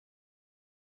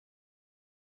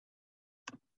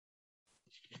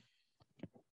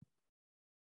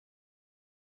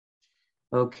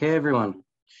Okay, everyone.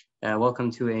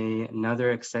 Welcome to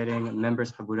another exciting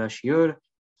Members Chabura Shiur.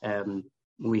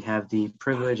 We have the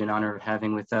privilege and honor of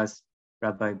having with us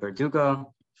Rabbi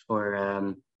Berdugo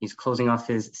for he's closing off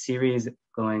his series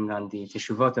going on the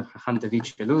Teshubot of Chacham David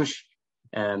Shelush.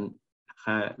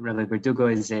 Rabbi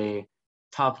Berdugo is a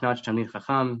top-notch Talmid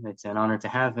Chacham. It's an honor to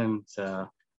have him. It's an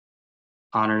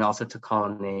honor also to call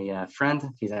him a friend.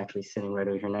 He's actually sitting right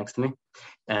over here next to me,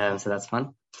 so that's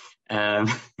fun.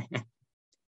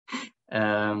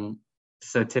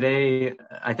 So today,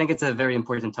 I think it's a very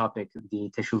important topic, the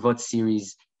Teshuvot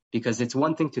series, because it's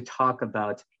one thing to talk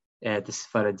about the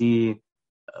Sephardi,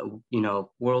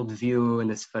 worldview and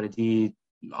the Sephardi,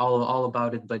 all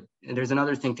about it. But there's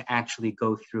another thing to actually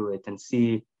go through it and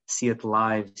see it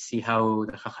live, see how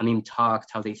the Chachamim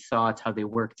talked, how they thought, how they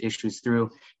worked issues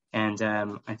through. And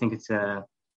I think it's an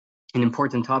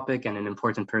important topic and an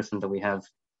important person that we have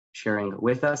sharing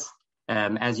with us.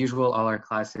 As usual, all our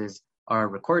classes are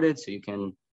recorded, so you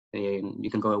can go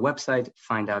to a website,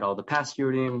 find out all the past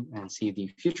Yurim and see the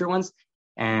future ones.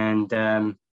 And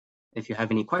if you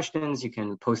have any questions, you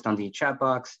can post on the chat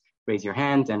box, raise your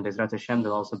hand, and Bezrat Hashem,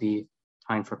 there'll also be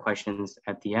time for questions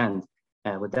at the end.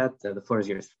 With that, the floor is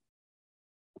yours.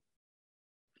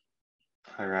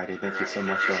 Alrighty, thank you so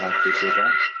much. I appreciate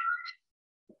that.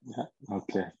 Yeah.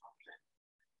 Okay.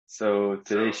 So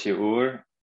today's shiur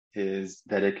is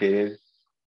dedicated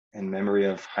in memory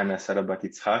of Hannah Sarah Bat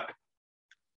Yitzhak.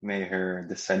 May her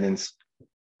descendants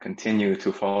continue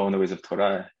to follow in the ways of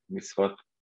Torah, mitzvot.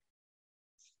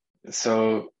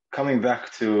 So coming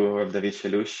back to Rav David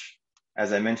Shelush,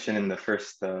 as I mentioned in the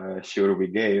first shiur we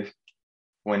gave,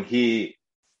 when he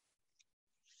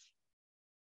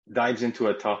dives into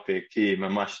a topic, he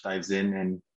mamash dives in,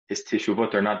 and his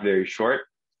teshuvot are not very short,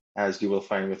 as you will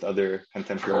find with other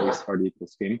contemporary Sephardi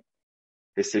poskim.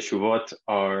 His teshuvot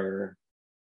are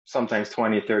sometimes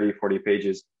 20, 30, 40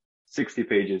 pages, 60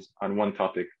 pages on one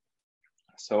topic.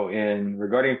 So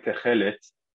regarding Tekhelet,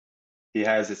 he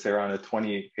has this around a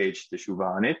 20-page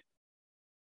teshuvah on it.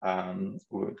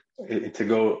 To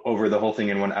go over the whole thing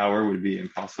in 1 hour would be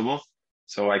impossible.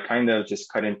 So I kind of just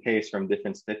cut and paste from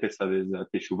different snippets of his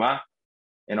teshuvah.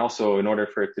 And also, in order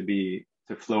for it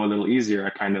to flow a little easier,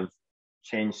 I kind of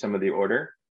changed some of the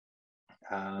order.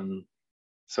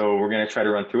 So we're going to try to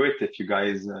run through it. If you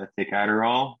guys take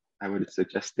Adderall, I would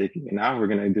suggest taking it now. We're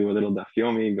going to do a little daf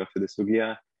yomi, go through the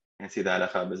sugya, and see the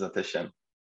halacha b'ezrat Hashem.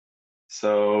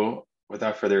 So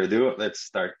without further ado, let's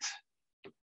start.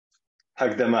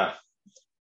 Hagdama.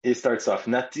 He starts off.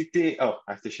 Natiti. Oh,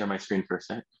 I have to share my screen first,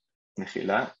 right?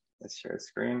 Nechila. Let's share a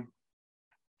screen.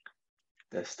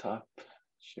 Desktop.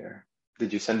 Share.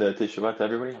 Did you send the teshuvah to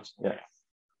everybody? Yeah.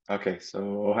 Okay, so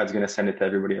Ohad's going to send it to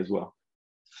everybody as well.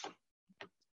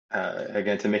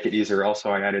 Again, to make it easier, also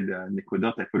I added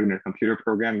nikudot. I put it in a computer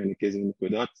program, and it gives me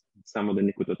nikudot. Some of the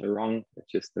nikudot are wrong. It's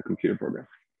just the computer program.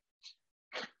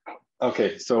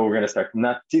 Okay, so we're going to start.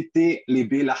 Natiti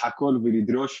libi lahakol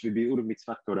v'lidrosh v'biur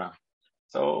mitzvat Torah.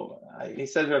 So he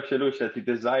says, Rav Shelush, that he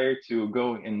desired to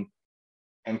go in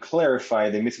and clarify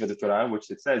the mitzvah of Torah, which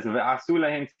it says, v'asu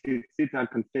lahem tzitzit al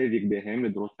kanfei v'gbehem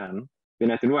ledrotan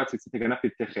v'natenu tzitzit ganaf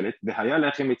Tekhelet v'haya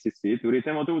lachem tzitzit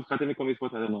v'ritem oto v'chatem mikol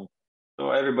mitzvot Adonai. So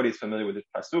everybody's familiar with this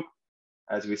pasuk,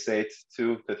 as we say it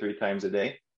 2 to 3 times a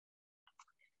day.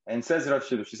 And says Rav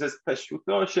Shelush, she says,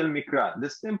 Pashuto shel mikra. The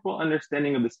simple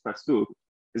understanding of this pasuk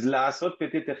is la'asot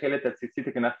petit Tekhelet tzitzit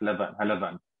ganaf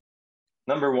halavan.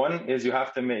 Number 1 is you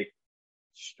have to make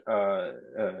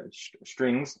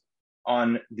strings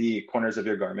on the corners of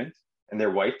your garment, and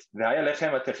they're white.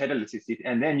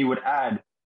 And then you would add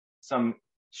some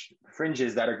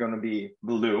fringes that are going to be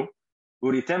blue.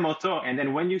 And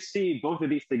then when you see both of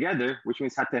these together, which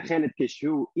means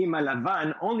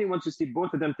only once you see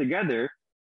both of them together,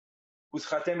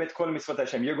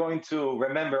 you're going to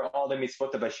remember all the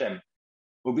mitzvot of Hashem.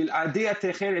 And without the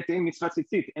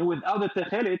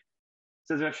Tekhelet,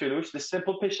 says Rav Shelush, the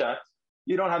simple pishat,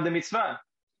 you don't have the mitzvah.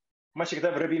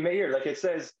 Rabbi Meir, like it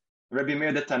says, Rabbi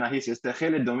Meir the Tana, he says,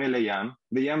 Tekhelet dome leyam,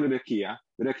 v'yam l'rekia,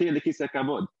 v'rekia l'kisa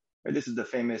kabod. This is the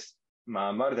famous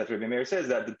ma'amar that Rabbi Meir says,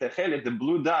 that the Tekhelet, the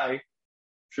blue dye,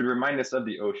 should remind us of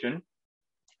the ocean,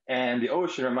 and the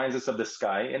ocean reminds us of the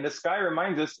sky, and the sky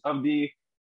reminds us of the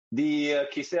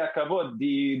kisei kabod,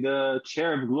 the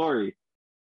chair of glory.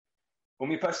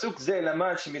 ומפסוק זה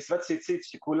למד שמצוות ציצית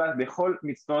שכולה בכל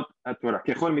מצוות התורה,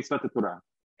 ככל מצוות התורה.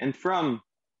 And from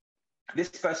this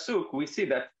pasuk, we see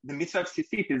that the mitzvah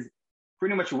tzitzit is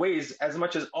pretty much weighs as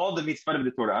much as all the mitzvot of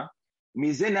the Torah.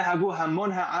 מזה נהגו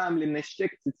המון העם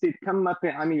לנשק ציצית כמה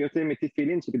פעמים יותר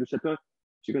מתפילין שקדושתם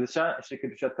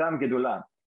גדולה.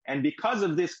 And because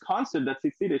of this concept that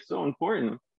tzitzit is so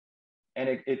important, and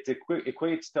it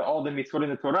equates to all the mitzvot in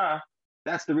the Torah.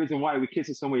 That's the reason why we kiss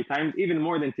it so many times, even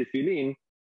more than tefillin,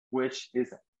 which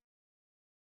is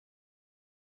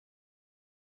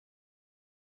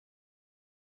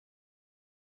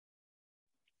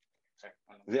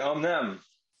the Omnam.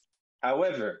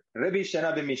 However, Rabbi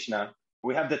Shana b'Mishnah,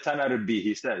 we have the Tana Rabbi,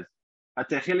 he says,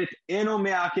 התכלת אינו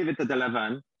מעכב את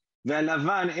הלבן,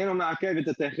 והלבן אינו מעכב את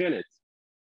התכלת.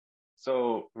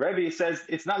 So Rabbi says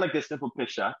it's not like this simple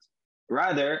pishat.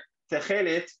 Rather,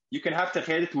 Tekhelet, you can have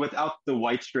Tekhelet without the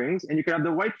white strings, and you can have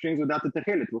the white strings without the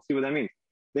Tekhelet. We'll see what that means.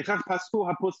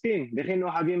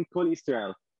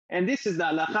 And this is the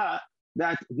halacha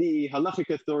that the halachic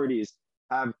authorities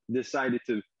have decided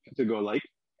to go like.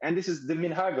 And this is the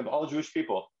minhag of all Jewish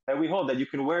people, that we hold that you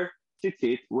can wear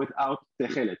tzitzit without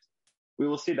Tekhelet. We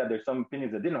will see that there's some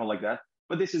opinions that didn't hold like that,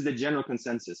 but this is the general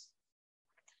consensus.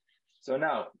 So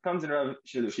now, comes in Rav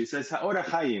Shilush, he says, Ha'or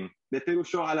HaChaim,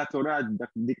 beperusho ala Torah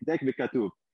dikdek v'katuv.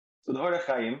 So the Or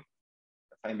HaChaim,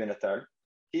 Chaim ben Atar,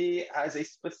 he has a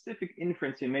specific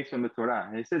inference he makes from the Torah.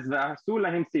 And he says, V'asu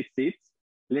lahim tzitzit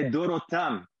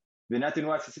ledorotam,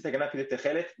 v'natinu tzitzit haganat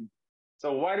v'techelet.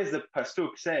 So why does the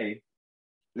pasuk say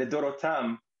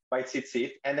ledorotam by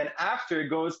tzitzit, and then after it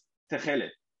goes techelet?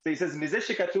 So he says, Mizeh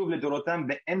shekatuv ledorotam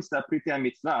be'emsa priti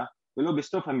ha'mitzvah, v'lo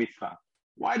b'stof ha'mitzvah.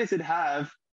 Why does it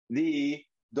have the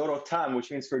dorotam,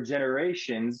 which means for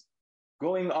generations,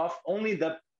 going off only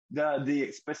the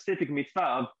specific mitzvah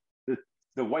of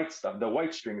the white stuff, the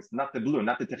white strings, not the blue,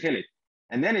 not the techelet.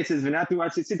 And then it says, and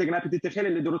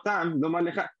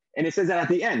it says that at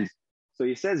the end. So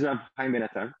he says, Rav Chaim ben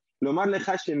Atar,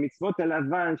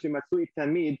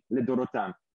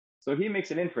 so he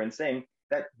makes an inference saying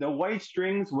that the white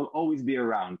strings will always be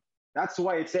around. That's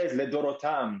why it says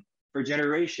ledorotam, for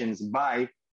generations by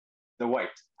the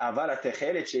white. But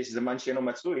techelet,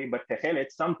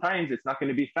 sometimes it's not going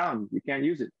to be found. You can't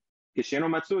use it.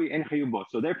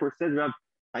 So therefore, says Rav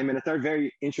Chaim ben Atar,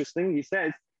 very interesting. He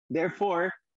says,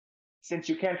 therefore, since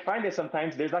you can't find it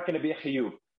sometimes, there's not going to be a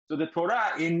chiyuv. So the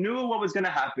Torah, it knew what was going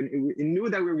to happen. It knew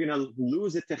that we were going to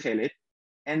lose the techelet.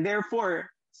 And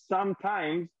therefore,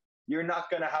 sometimes you're not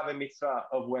going to have a mitzvah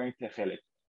of wearing techelet.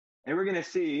 And we're going to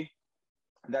see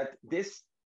that this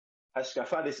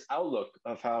hashkafa, this outlook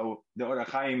of how the Or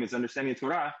HaChaim is understanding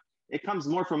Torah, it comes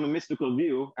more from a mystical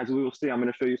view, as we will see. I'm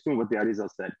going to show you soon what the Arizal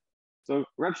said. So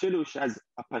Rav Shilush, as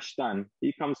a Pashtan,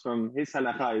 he comes from, his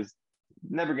halacha is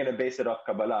never going to base it off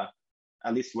Kabbalah,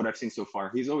 at least what I've seen so far.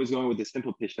 He's always going with the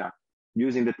simple Pishat,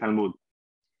 using the Talmud.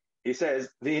 He says,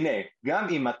 V'ineh, gam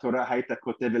im ha-Torah hayta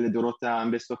kotev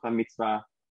ledorotam besof ha-mitzvah.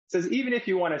 Says, even if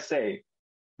you want to say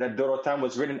that Dorotam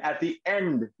was written at the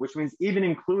end, which means even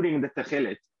including the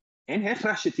Tekhelet, אין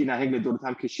הכרח שתנהג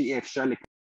לדורתם כשאי אפשר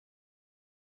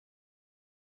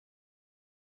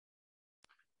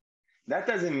That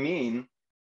doesn't mean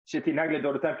שתנהג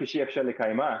לדורתם כשאי אפשר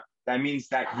לקיימה. That means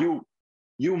that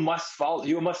you must follow,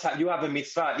 you have a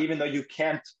mitzvah even though you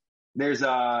can't,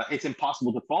 it's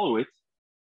impossible to follow it.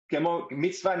 כמו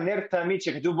מצווה נר תמיד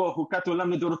שכתוב בו חוקת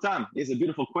עולם לדורתם. It's a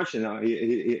beautiful question, Rav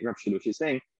Shilush is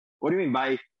saying. What do you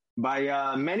mean?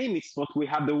 By many mitzvot we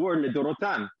have the word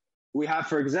לדורתם. We have,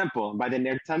 for example, by the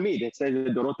Ner Tamid, it says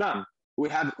Dorotam. We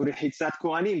have Rehitzat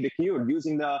Kohanim, the Kiyur,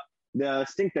 using the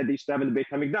stink that they used to have in the Beit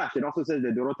HaMikdash. It also says the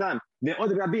Dorotam. The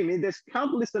Od Rabim, there's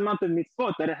countless amount of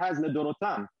mitzvot that it has the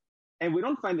Dorotam. And we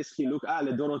don't find this chiluk,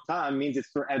 the Dorotam means it's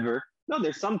forever. No,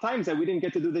 there's some times that we didn't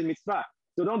get to do the mitzvah.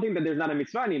 So don't think that there's not a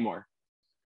mitzvah anymore.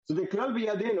 So the Klal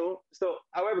B'Yadenu, so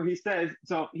however he says,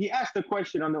 so he asked a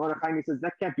question on the Or HaChaim, he says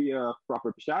that can't be a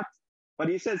proper pshat. But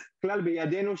he says, Klal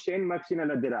B'Yadenu she'en makshin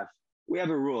ala derash. We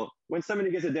have a rule. When somebody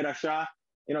gets a derasha,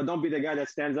 don't be the guy that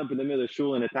stands up in the middle of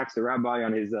shul and attacks the rabbi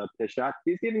on his peshat.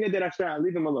 He's giving a derasha.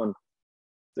 Leave him alone.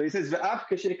 So he says, and even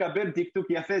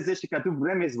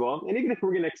if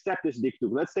we're going to accept this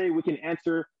diktuk, let's say we can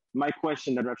answer my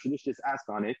question that Rav Shilush just asked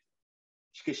on it.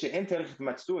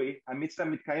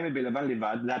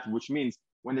 That which means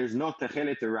when there's no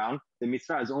techelet around, the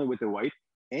mitzvah is only with the white.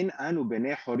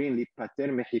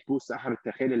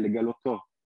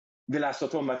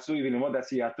 ולעשותו מצוי וללמוד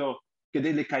עשייתו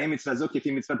כדי לקיים מצווה זו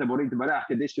כפי מצוות הבורא יתברך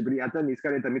כדי שבריאתה נזכר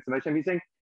את המצווה שם. He's saying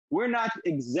we're not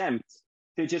exempt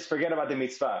to just forget about the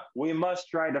mitzvah. We must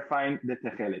try to find the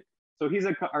techelet. So he's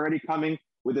already coming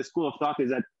with a school of thought is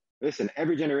that, listen,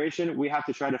 every generation we have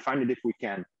to try to find it if we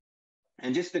can.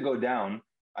 And just to go down,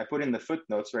 I put in the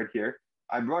footnotes right here,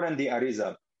 I brought in the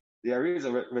Arizal. The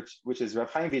Arizal, which is Rav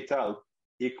Chaim Vital,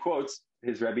 he quotes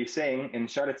his Rabbi saying in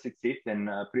Sharat Tzitzit and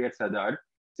Priyat Sadar,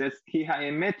 says, כי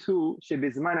האמת הוא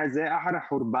שבזמן הזה אחר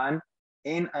החורבן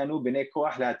אין אנו בני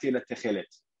כוח להטיל התכלת.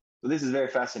 So this is very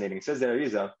fascinating. It says that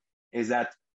Arizal is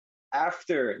that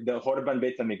after the Horban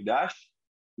Beit HaMikdash,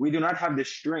 we do not have the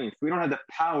strength, we don't have the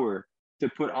power to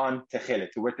put on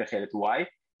Tekhelet, to wear Tekhelet. Why?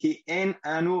 Ki en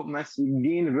anu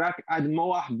masigin rak ad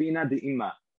moach bina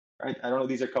de'ima. Right? I don't know,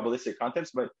 these are Kabbalistic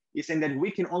concepts, but he's saying that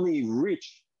we can only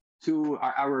reach to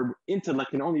our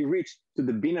intellect can only reach to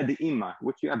the bina de'ima,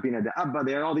 which you have bina de'abba.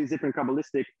 There are all these different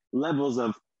Kabbalistic levels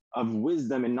of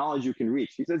wisdom and knowledge you can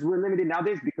reach. He says we're limited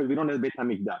nowadays because we don't have Beit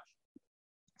HaMikdash.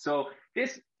 So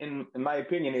this, in my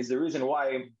opinion, is the reason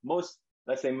why most,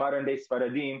 let's say, modern day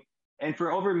Sfaradim, and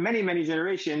for over many, many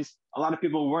generations, a lot of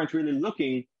people weren't really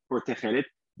looking for Tekhelet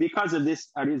because of this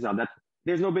arizal, that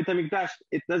there's no Beit HaMikdash.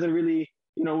 It doesn't really,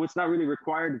 it's not really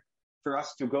required for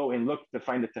us to go and look to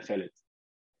find the Tekhelet.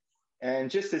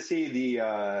 And just to see the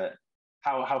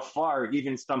how far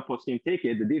even some poskim take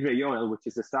it, the Divrei Yoel, which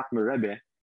is the Satmar Rebbe,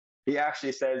 he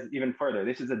actually says even further.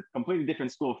 This is a completely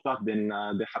different school of thought than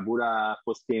the Habura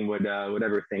poskim would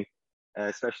ever think,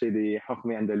 especially the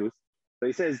Chochmei Andalus. So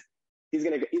he says he's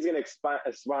gonna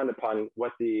expound upon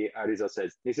what the Arizal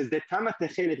says. He says Detama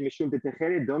Techelet mishum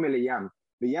Techelet dome leyam,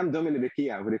 v'yam dome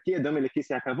lebekia, v'rekia dome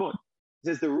lekisei hakavod. He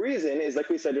says the reason is, like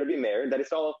we said, Rabbi Meir, that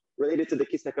it's all related to the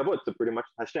kisei hakavod, so pretty much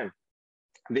Hashem.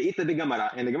 Ve'ita beGemara,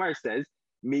 and the Gemara says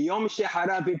miyom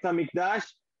shehara Beit HaMikdash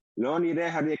lo nireh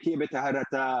harekia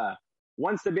b'taharata.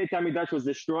 Once the Beit HaMikdash was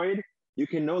destroyed, you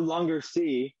can no longer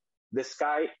see the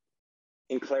sky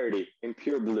in clarity, in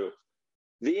pure blue.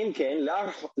 V'im ken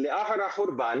le'achar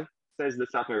ha'churban, says the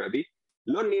Satmar Rebbe,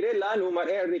 lo nireh lanu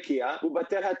mar'eh harekia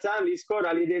u'batel hatam lizkor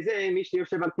al yedei zeh mi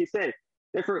sheyoshev al kisei.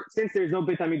 Therefore, since there's no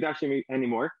Beit HaMikdash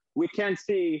anymore, we can't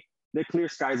see the clear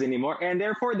skies anymore, and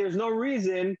therefore there's no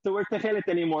reason to wear Tekhelet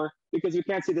anymore because we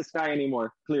can't see the sky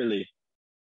anymore clearly.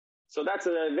 So that's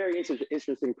a very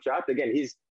interesting shot. Again,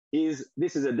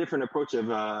 this is a different approach of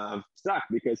Psak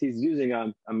because he's using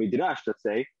a midrash, let's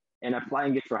say, and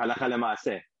applying it for halacha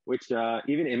lemaaseh, which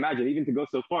even to go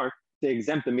so far to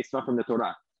exempt the mitzvah from the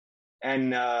Torah.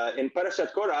 And in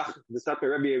Parashat Korach, the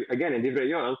Satmar Rebbe again in Divrei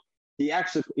Yoel, he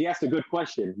asked a good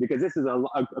question because this is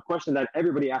a question that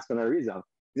everybody asks on Arizal.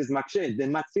 This makshed, the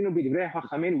matzinu b'divrei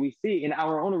hachamim, we see in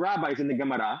our own rabbis in the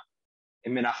Gemara,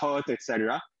 in Menachot,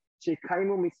 etc.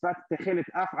 Shekaimu mitzvat techelet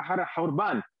af ahara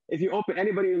hurban. If you open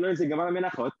anybody who learns the Gemara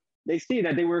Menachot, they see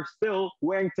that they were still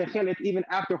wearing techelet even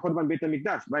after Churban Beit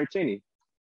HaMikdash, by Cheni.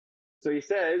 So he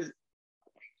says,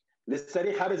 the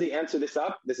Sarich, how does he answer this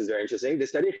up? This is very interesting. The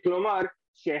Sarich klomar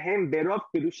shehem berov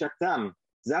kedushatam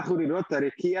zachu lirot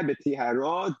harekia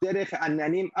betiharo derech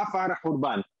ananim af ahara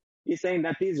hurban. He's saying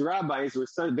that these rabbis were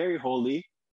so very holy,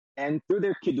 and through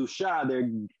their Kiddusha, their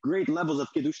great levels of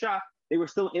Kiddusha, they were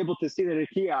still able to see the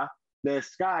Rekia, the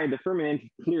sky, the firmament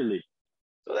clearly.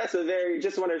 So that's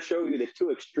just want to show you the two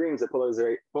extremes of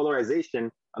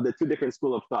polarization of the two different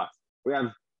school of thoughts. We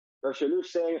have Rav Shalush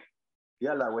saying,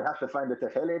 Yalla, we have to find the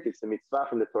Tekhelet, it's a mitzvah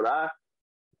from the Torah.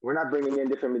 We're not bringing in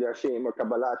different Midrashim or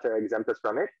Kabbalah to exempt us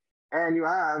from it. And you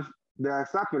have the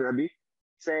Satmar Rebbe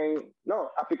saying, no,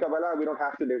 Api Kabbalah, we don't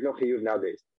have to, there's no chiyuv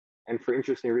nowadays. And for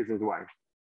interesting reasons why.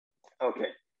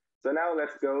 Okay, so now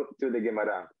let's go to the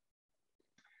Gemara.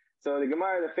 So the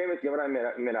Gemara, the famous Gemara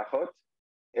Menachot,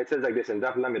 it says like this in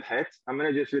Daf Lamed Het. I'm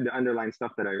going to just read the underlined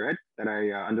stuff that I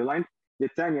underlined.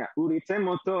 Tanya, Uritem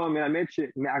moto melamed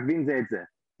me'akvin ze et ze.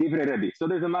 Divrei Rebbe. So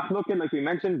there's a machloket, like we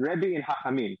mentioned, Rebbe and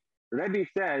Hachamim. Rebbe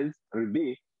says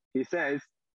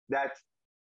that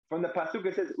from the pasuk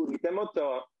it says Uritem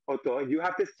moto, you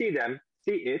have to see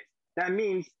it. That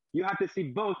means you have to see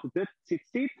both the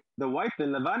tzitzit, the white, the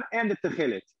levan, and the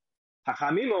techelet.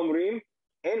 Hachamim omrim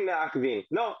en me'akvin.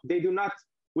 No, they do not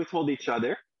withhold each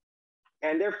other,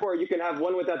 and therefore you can have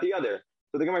one without the other.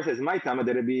 So the Gemara says, "My tama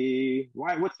de Rabbi."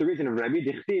 Why? What's the reason of Rabbi?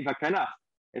 Dichtiv hakanaf.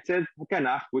 It says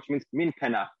hakanaf, which means min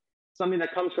kanaf, something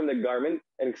that comes from the garment,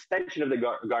 an extension of the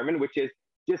garment, which is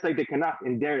just like the kanaf.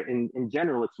 In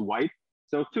general, it's white.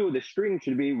 So too, the string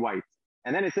should be white.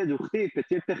 And then it says, and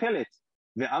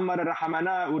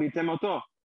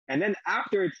then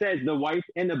after it says the white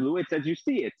and the blue, it says you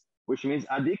see it, which means you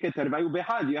have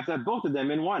to have both of them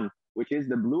in one, which is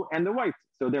the blue and the white.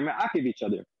 So they're ma'akiv each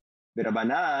other. The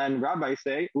Rabbanan, rabbis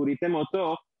say, no, the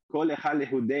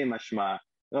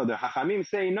Hachamim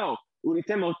say no.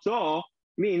 Uritemoto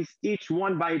means each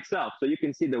one by itself. So you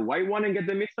can see the white one and get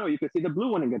the mitzvah, or you can see the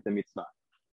blue one and get the mitzvah.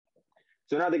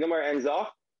 So now the Gemara ends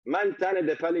off. Man tana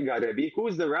de paliga Rebbe. Who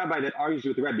is the rabbi that argues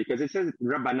with Rebbe? Because it says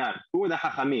Rabbanan. Who are the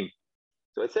Hachamim?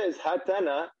 So it says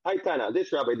Hatana,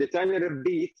 this rabbi. The Tana Rebbe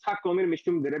Yitzhak Omer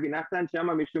Mishum de Rebbe Natan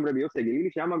Shama Mishum Rebbe Yosef Gelili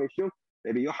Shama Mishum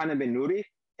Rebbe Yochanan ben Nuri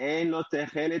En Lo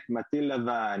Techelet Matil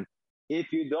Lavan.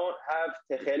 If you don't have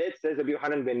Techelet, says Rebbe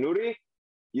Yochanan ben Nuri,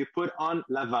 you put on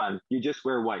Lavan. You just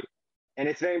wear white. And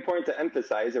it's very important to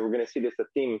emphasize, and we're going to see this a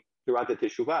theme throughout the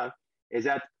Teshuvah, is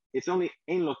that it's only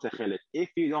ein lo Tekhelet. If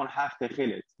you don't have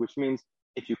Tekhelet, which means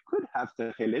if you could have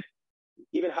Tekhelet,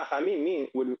 even Hachamim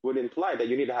would imply that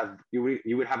you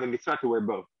would have a mitzvah to wear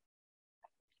both.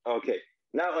 Okay,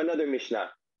 now another Mishnah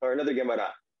or another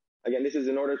Gemara. Again, this is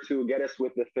in order to get us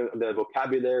with the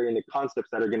vocabulary and the concepts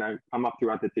that are going to come up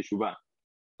throughout the Teshuvah.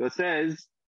 So it says,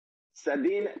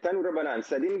 Sadin Tanu Rabbanan,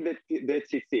 Sadin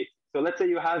Betzitzit. So let's say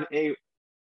you have a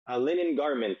linen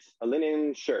garment, a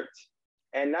linen shirt,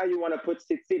 and now you want to put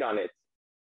tzitzit on it.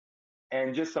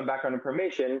 And just some background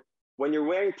information, when you're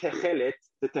wearing Tekhelet,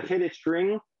 the Tekhelet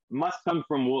string must come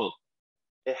from wool.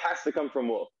 It has to come from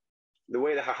wool. The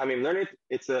way the Chachamim learn it,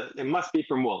 it must be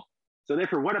from wool. So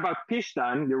therefore, what about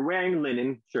Pishtan? You're wearing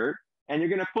linen shirt, and you're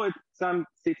going to put some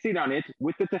tzitzit on it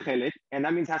with the Tekhelet, and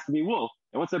that means it has to be wool.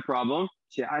 And what's the problem?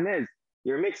 She'anez.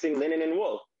 You're mixing linen and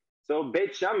wool. So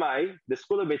Beit Shammai, the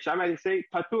school of Beit Shammai, they say,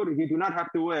 Patur, you do not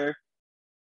have to wear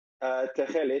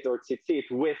Tekhelet or tzitzit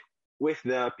with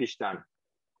the Pishtan.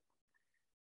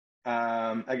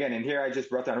 Again, and here I just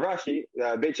brought down Rashi.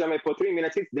 Beit Shammai potrim min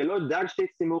hatzitz delo darshet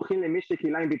simuchin lemish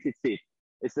shekilayim b'tzitzit.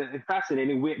 It's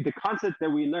fascinating. The concept that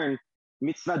we learn,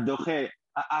 mitzvah doche,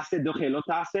 aseh doche lo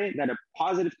ta'aseh, that a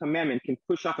positive commandment can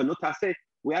push off a lo ta'aseh,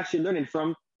 we actually learn it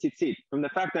from tzitzit, from the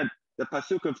fact that the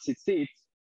pasuk of tzitzit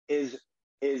is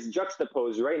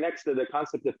juxtaposed right next to the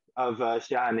concept of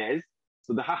she'anez.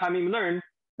 So the Hachamim learn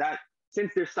that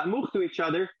since they're samuch to each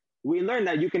other, we learn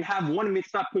that you can have one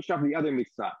mitzvah push off the other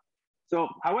mitzvah. So,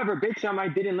 however, Beit Shammai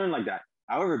didn't learn like that.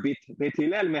 However, Beit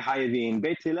Hillel mehayevin,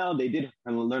 Beit Hillel, they did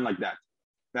learn like that.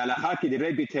 So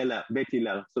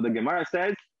the Gemara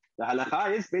says, the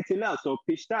halacha is Beit Hillel. So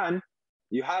Pishtan,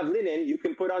 you have linen, you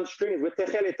can put on strings with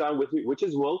Tekhelet on, which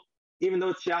is wool, even though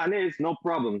it's Sha'anez, no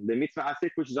problem. The mitzvah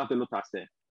asik, which is off the lo taseh.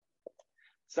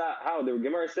 So how the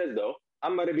Gemara says though,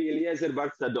 Amar Rabbi Eliezer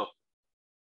bar Tzadok.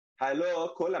 Halo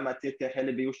kol amatit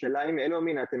Tekhelet b'Yushalayim elo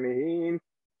min atemehin.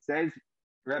 Says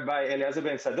Rabbi Eliezer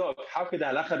ben Tzadok, how could the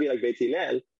halacha be like Beit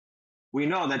Hillel? We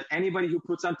know that anybody who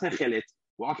puts on Tekhelet,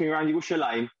 walking around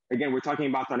Yerushalayim, again, we're talking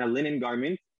about on a linen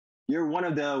garment, you're one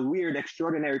of the weird,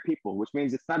 extraordinary people, which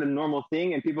means it's not a normal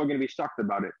thing and people are going to be shocked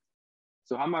about it.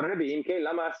 So,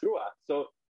 so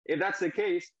if that's the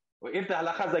case, if the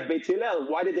halacha is like Beit Hillel,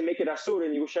 why did they make it asur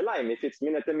in Yerushalayim? If it's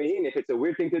minat mehin, if it's a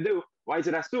weird thing to do, why is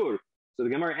it asur? So the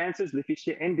Gemara answers,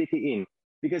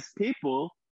 because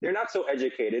people, they're not so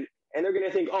educated, and they're going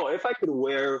to think, oh, if I could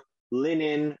wear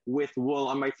linen with wool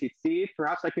on my tzitzit,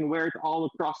 perhaps I can wear it all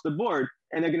across the board.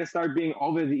 And they're going to start being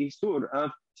over the isur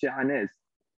of she'anez.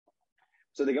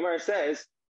 So the Gemara says,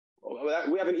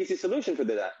 we have an easy solution for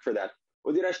that.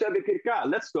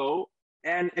 Let's go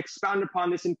and expound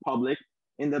upon this in public,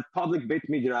 in the public Beit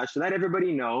Midrash, let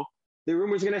everybody know the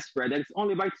rumor is going to spread that it's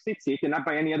only by tzitzit and not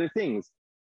by any other things.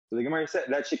 So the Gemara said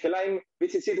that shekilayim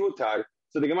b'tzitzit mutar.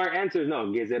 So the Gemara answers, no,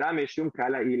 gezerah meshum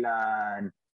kala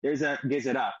ilan. There's a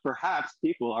gezerah. Perhaps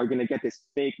people are going to get this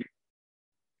fake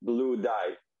blue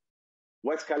dye.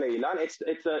 What's kala ilan? It's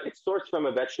sourced from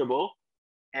a vegetable,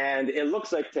 and it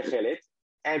looks like Tekhelet,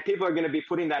 and people are going to be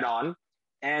putting that on,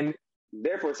 and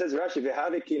therefore it says Rashi,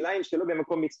 v'have kilayim shelo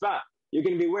b'makom mitzvah. You're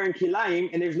going to be wearing kilayim,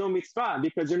 and there's no mitzvah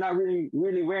because you're not really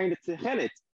wearing the Tekhelet.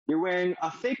 You're wearing a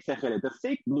fake Tekhelet, a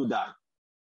fake blue dye.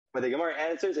 But the Gemara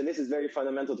answers, and this is very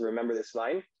fundamental to remember this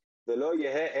line, v'lo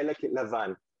yeheh ela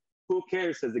lavan. Who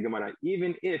cares, says the Gemara,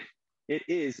 even if it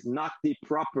is not the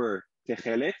proper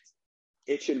Tekhelet,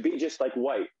 it should be just like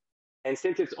white. And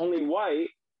since it's only white,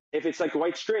 if it's like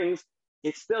white strings,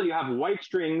 it's still, you have white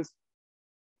strings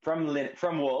from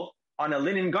wool on a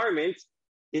linen garment,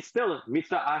 it's still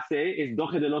mitzvah aseh is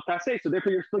doche de lo taseh. So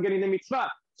therefore you're still getting the mitzvah.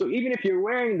 So even if you're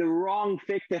wearing the wrong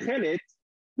fake Tekhelet,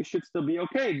 you should still be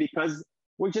okay because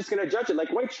we're just going to judge it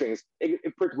like white strings.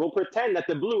 We'll pretend that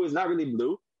the blue is not really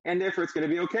blue, and therefore it's going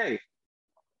to be okay.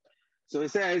 So it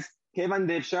says, Kevan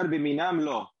de'efshar b'minam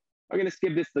lo. We're going to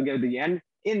skip this to get to the end.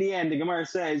 In the end, the Gemara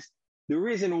says, the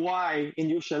reason why in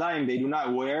Yerushalayim they do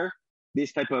not wear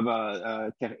this type of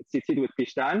tzitzit with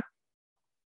pishtan,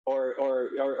 or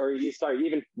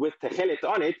even with Tekhelet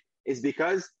on it, is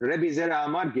because Rabbi Zera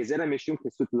Amar gezera mishum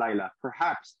kesut laila.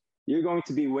 Perhaps you're going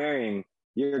to be wearing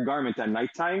your garment at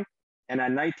nighttime, and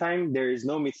at nighttime there is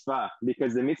no mitzvah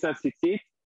because the mitzvah of tzitzit,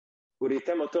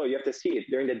 you have to see it.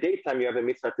 During the daytime you have a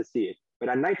mitzvah to see it, but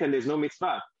at nighttime there's no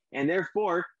mitzvah, and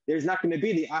therefore there's not going to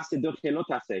be the aseh doche lo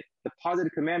taseh. The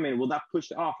positive commandment will not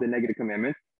push off the negative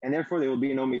commandment, and therefore there will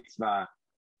be no mitzvah.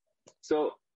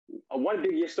 So one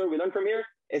big story we learn from here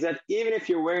is that even if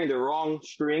you're wearing the wrong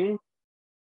string,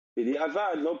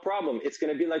 no problem. It's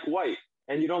going to be like white,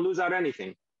 and you don't lose out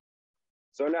anything.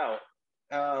 So now,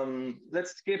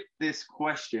 let's skip this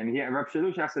question. Yeah, Rav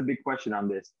Shalush asked a big question on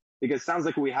this because it sounds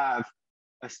like we have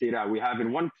a stira. We have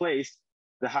in one place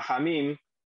the Hachamim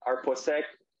are posek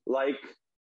like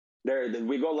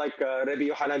we go like Rabbi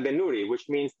Yohanan ben Nuri, which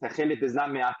means Tekhelet is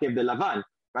not me'akev de lavan.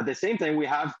 But at the same time, we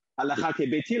have halacha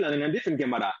kebetilan in a different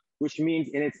Gemara, which means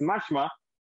in its mashma,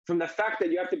 from the fact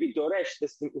that you have to be doresh, the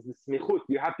smichut,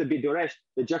 you have to be doresh,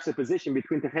 the juxtaposition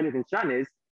between Tekhelet and Shanis,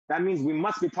 that means we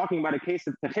must be talking about a case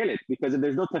of Tekhelet, because if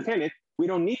there's no Tekhelet, we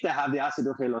don't need to have the Asad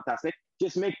Otasek,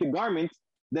 just make the garment,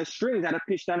 the strings out of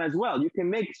Pishtan as well. You can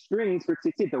make strings for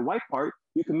tzitzit, the white part,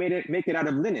 you can make it out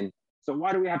of linen. So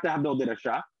why do we have to have the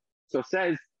Odirasha? So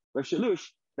says Rav Shalush,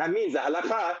 that means the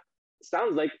halacha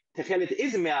sounds like Tekhelet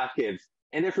is me'akiv,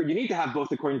 and therefore you need to have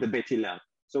both according to Beit Hillel.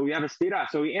 So we have a stira.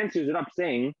 So he answers it up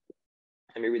saying,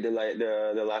 let me read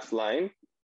the last line.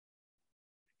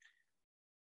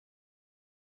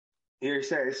 Here he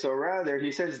says,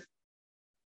 he says,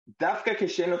 Dafka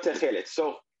kesheno Tekhelet.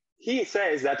 So he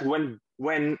says that when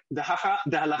the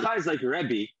halacha is like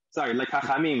like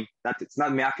Hachamim, that it's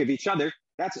not me'akiv each other,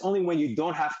 that's only when you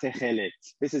don't have Tekhelet.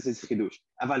 This is his chidush.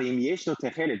 Aval im yesh no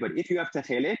Tekhelet, but if you have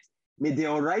Tekhelet,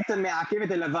 mideoraita me'akiv et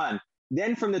levan,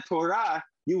 then from the Torah,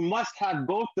 you must have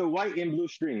both the white and blue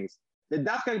strings. The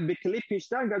dafka b'klit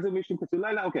pishtan gazu mishum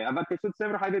ketulayla. Okay, aval kesut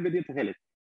sever hayve b'dir Tekhelet.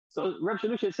 So Rav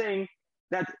Shalush is saying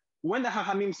that when the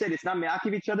Hachamim said it's not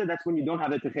me'akiv each other, that's when you don't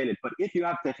have the Tekhelet. But if you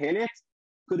have Tekhelet,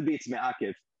 could be it's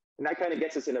me'akiv. And that kind of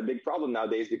gets us in a big problem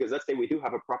nowadays, because let's say we do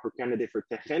have a proper candidate for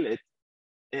Tekhelet,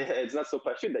 it's not so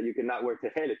pashut that you cannot wear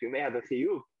Tekhelet. You may have a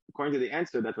chiyuv, according to the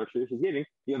answer that Rav Shalush is giving,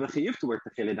 you have a chiyuv to wear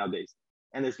Tekhelet nowadays.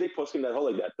 And there's big poskim that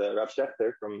hold like that. Rav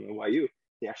Shechter from YU,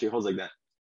 he actually holds like that.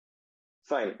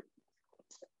 Fine.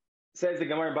 Says the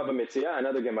Gemara Baba Metzia,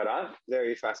 another Gemara,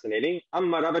 very fascinating. So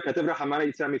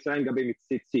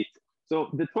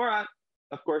the Torah,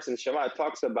 of course, in Shema,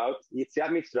 talks about Yitziat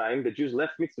Mitzrayim, the Jews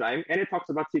left Mitzrayim, and it talks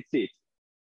about tzitzit.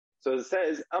 So it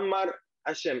says, Ammar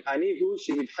Hashem, ani hu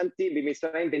she'ibhanti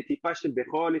b'Mitzrayim ben tipa shel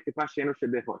bechor tipa she'eno shel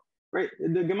bechor. Right?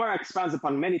 The Gemara expounds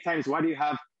upon many times why do you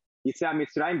have Yitziat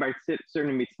Mitzrayim by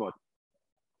certain mitzvot.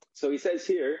 So he says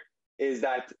here is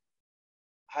that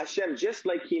Hashem, just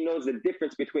like he knows the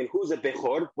difference between who's a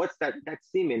bechor, what's that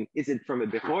semen? Is it from a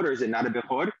bechor or is it not a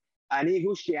bechor? Ani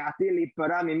hu she'ati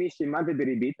lipara mimi she'mante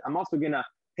beribit. I'm also going to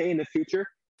pay in the future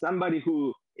somebody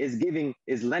who is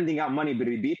lending out money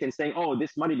beribit and saying, oh,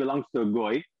 this money belongs to a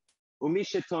goy. And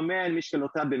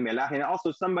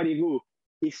also somebody who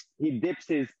he dips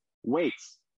his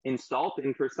weights in salt,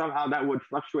 and for somehow that would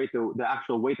fluctuate the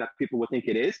actual weight that people would think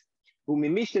it is. And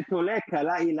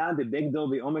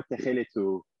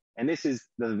this is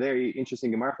the very interesting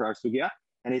Gemara for our sugya.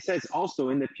 And it says also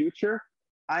in the future,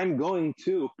 I'm going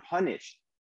to punish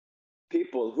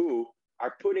people who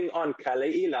are putting on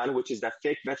kalei ilan, which is that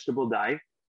fake vegetable dye,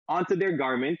 onto their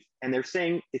garment, and they're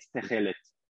saying it's Tekhelet.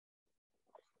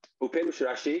 Uperush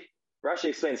Rashi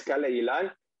explains kalei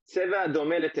ilan, seva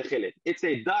domeh leTekhelet. It's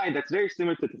a dye that's very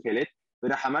similar to Tekhelet.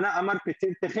 But Rahamana Amar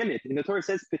Petir Tekhelet. In the Torah it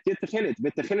says Petir Tekhelet.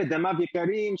 V'Tekhelet damav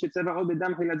yikarim shetzeva od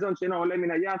bedam chilazon she'eno oleh min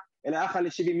hayam ela acha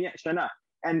le-70 shana.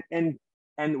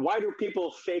 And why do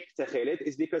people fake Tekhelet?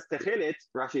 Is because Tekhelet,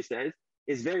 Rashi says,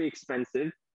 is very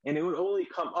expensive, and it would only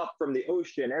come up from the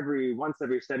ocean once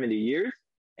every 70 years,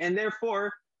 and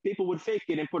therefore people would fake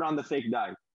it and put on the fake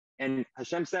dye. And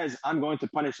Hashem says, I'm going to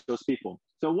punish those people.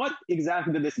 So what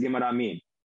exactly did this Gemara mean?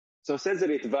 So says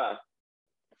Ritva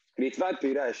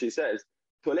Pira, she says,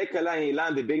 how do you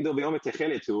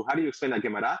explain that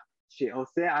Gemara?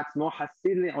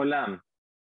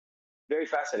 Very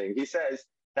fascinating. He says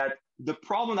that the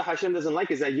problem that Hashem doesn't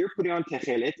like is that you're putting on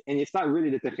Tekhelet, and it's not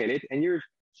really the Tekhelet, and you're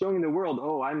showing the world,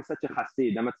 oh, I'm such a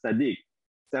Hasid, I'm a Tzaddik.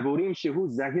 People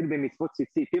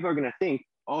are going to think,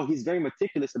 oh, he's very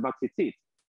meticulous about tzitzit.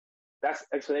 That's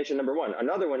explanation number one.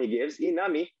 Another one he gives,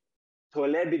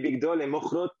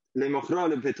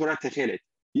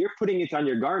 you're putting it on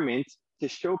your garment to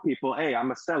show people, hey,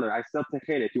 I'm a seller, I sell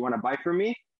Tekhelet, you want to buy from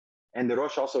me? And the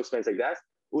Rosh also explains like that.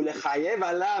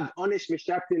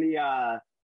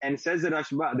 And says the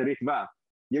Ritva,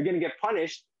 you're going to get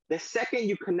punished the second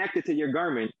you connect it to your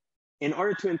garment in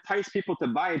order to entice people to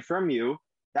buy it from you,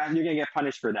 that you're going to get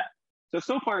punished for that.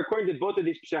 So far, according to both of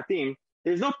these pshatim,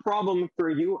 there's no problem for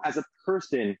you as a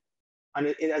person,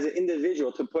 as an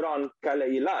individual, to put on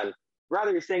kalei ilan.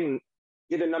 Rather, you're saying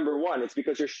either number one, it's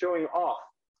because you're showing off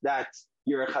that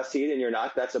you're a chassid and you're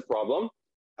not. That's a problem.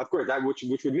 Of course, that which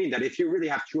would mean that if you really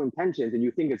have true intentions and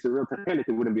you think it's a real Tekhelet,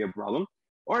 it wouldn't be a problem.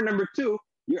 Or number two,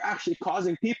 you're actually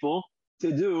causing people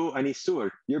to do an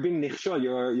isur. You're being nichshol,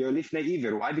 you're lifnei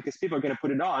iver. Why? Because people are going to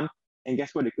put it on, and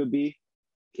guess what? It could be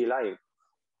kilayim.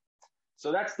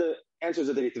 So that's the answers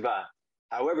of the Ritva.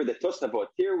 However, the Tosafot,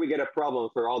 here we get a problem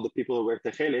for all the people who wear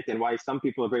Tekhelet and why some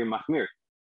people are very mahmir.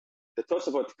 The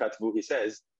Tosafot Katvu, he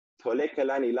says, what does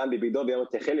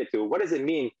it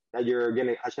mean that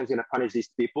Hashem's going to punish these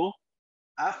people?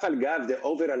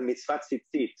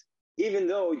 Even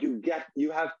though you did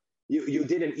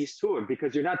an isur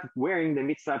because you're not wearing the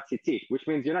mitzvah tzitzit, which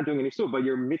means you're not doing an isur, but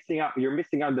you're missing out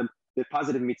the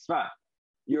positive mitzvah.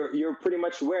 You're pretty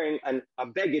much wearing a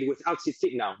beged without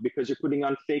tzitzit now because you're putting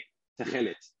on fake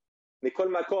Tekhelet.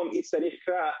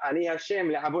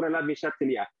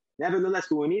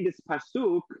 Nevertheless, we need this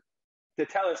pasuk to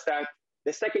tell us that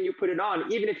the second you put it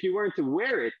on, even if you weren't to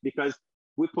wear it, because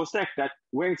we posek that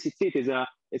wearing tzitzit is a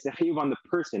chiyuv on the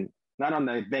person, not on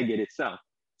the beged itself.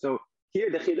 So here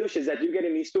the chidush is that you get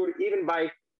an isur even by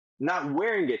not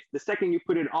wearing it. The second you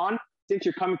put it on, since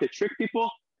you're coming to trick people,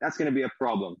 that's going to be a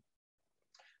problem.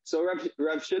 So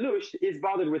Rav Shalush is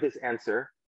bothered with his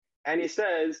answer, and he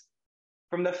says,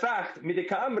 from the fact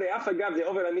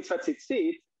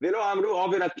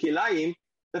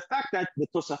the fact that the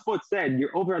Tosafot said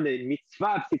you're over on the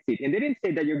mitzvah of tzitzit, and they didn't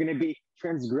say that you're going to be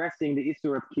transgressing the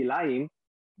issur of kilayim,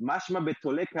 mashma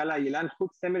betole kala yilan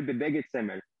chut semer bebeged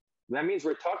semer. That means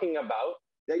we're talking about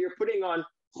that you're putting on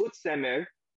chut semer,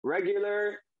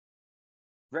 regular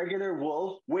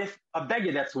wool with a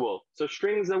beged that's wool. So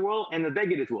strings of wool and the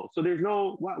beged is wool. So there's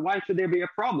no, why should there be a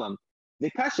problem? The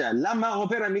kasha, lama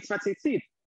over on mitzvah tzitzit.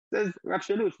 Says Rav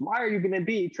Shalush, why are you going to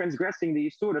be transgressing the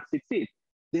issur of tzitzit?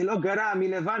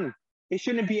 It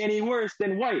shouldn't be any worse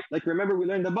than white. Like remember we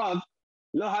learned above,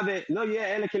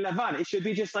 it should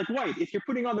be just like white. If you're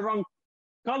putting on the wrong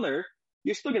color,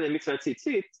 you still get a mitzvah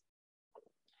tzitzit.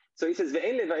 So he says,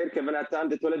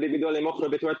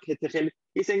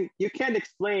 he's saying you can't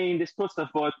explain this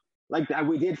Tosafot like that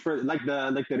we did for like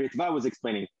the Ritva was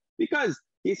explaining, because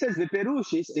he says the Perush.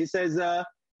 He says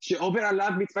over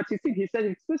alav mitzvah tzitzit. He says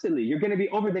explicitly you're going to be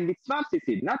over the mitzvah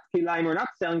tzitzit, not kilayim or not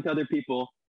selling to other people.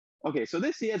 Okay, so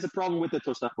this he has a problem with the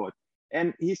Tosafot,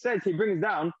 and he says he brings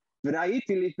down I saw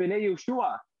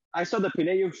the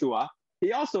Pinei Yehoshua.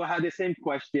 He also had the same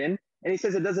question, and he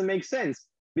says it doesn't make sense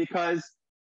because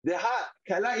the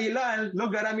kala ilan lo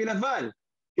garam ilavan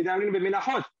kidamin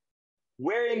b'minachot,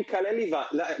 wearing kala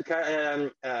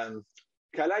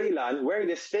ilan, wearing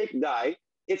this fake dye,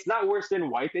 it's not worse than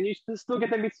white, and you still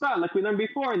get the mitzvah, like we learned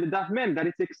before in the Daf Mem, that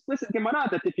it's explicit Gemara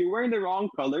that if you're wearing the wrong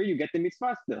color, you get the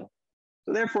mitzvah still.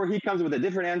 So therefore, he comes with a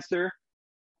different answer,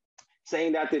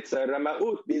 saying that it's a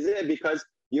ramaut because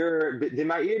you're that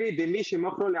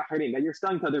you're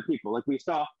selling to other people, like we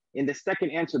saw in the second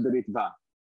answer of the Ritva.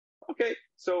 Okay,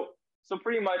 so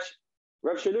pretty much,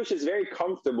 Rav Shalush is very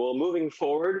comfortable moving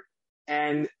forward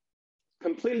and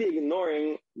completely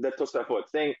ignoring the Tosafot,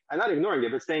 saying, I'm not ignoring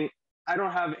it, but saying, I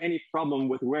don't have any problem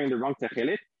with wearing the wrong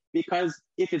Tekhelet, because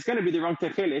if it's going to be the wrong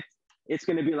Tekhelet, it's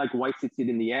going to be like white tzitzit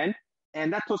in the end.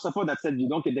 And that Tosafot that said you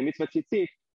don't get the mitzvah tzitzit,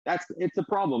 it's a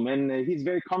problem. And he's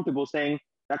very comfortable saying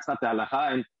that's not the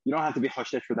halacha, and you don't have to be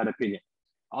hoshesh for that opinion.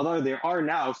 Although there are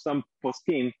now some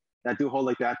poskim that do hold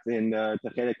like that in the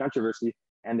Tekhelet controversy,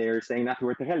 and they're saying not to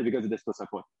wear Tekhelet because of this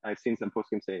Tosafot. I've seen some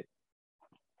poskim say it.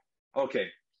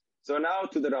 Okay, so now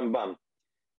to the Rambam.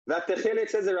 That Tekhelet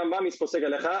says the Rambam is posek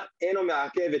alecha, eno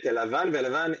me'akev et elavan,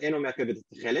 ve'elavan eno me'akev et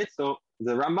Tekhelet. So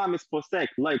the Rambam is posek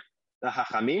like the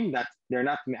Hachamim, that they're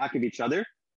not me'akev each other.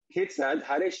 Kitzad,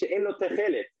 harei she'en lo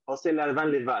Tekhelet, ose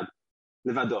l'elavan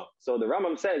levado. So the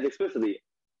Rambam says explicitly,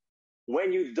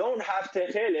 when you don't have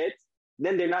Tekhelet,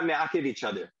 then they're not me'akev each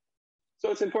other.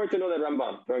 So it's important to know that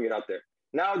Rambam, throwing it out there.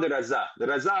 Now the Raza. The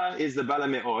Raza is the Bala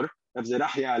Me'or of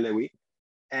Zerachia Alewi,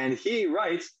 and he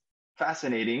writes,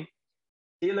 fascinating,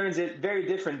 he learns it very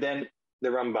different than the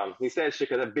Rambam. He says,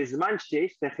 Bizman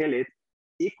sheish Tekhelet,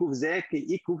 ikuv zeh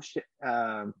ki ikuv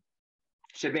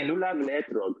sheben lulav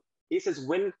le'etrog. He says,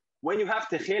 when you have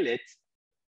Tekhelet,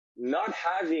 not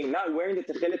wearing the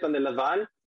Tekhelet on the Lavan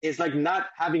is like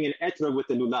not having an etrog with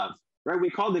the lulav, right?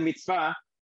 We call the mitzvah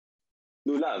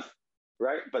lulav,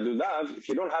 right? But lulav, if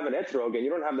you don't have an etrog and you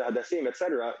don't have the hadassim,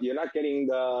 etc., you're not getting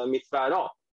the mitzvah at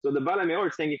all. So the Bala Me'or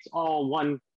is saying it's all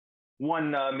one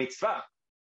mitzvah.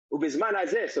 Ubizman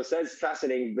hazeh, so says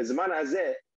fascinating. Bizman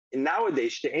hazeh,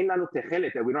 nowadays she'ein lanu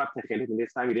Tekhelet, that we don't have Tekhelet, and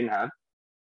this time we didn't have.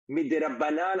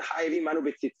 Midirabanan ha'ivim anu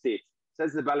b'tzitzit.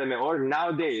 Says the Bala Me'or,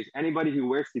 nowadays anybody who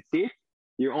wears tzitzit,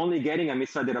 you're only getting a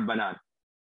mitzvah dirabanan.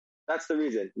 That's the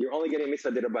reason. You're only getting a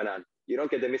mitzvah dirabanan. You don't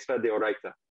get the mitzvah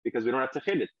deoraita because we don't have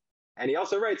Tekhelet. And he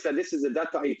also writes that this is a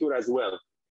data Yitur as well.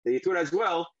 The Yitur as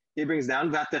well, he brings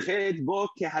down V'Tekhelet bo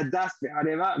kehadas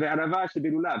ve'arava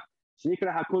shebirulav.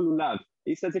 Shnikra hakol lulav.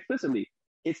 He says explicitly,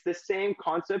 it's the same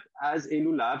concept as a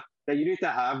lulav, that you need to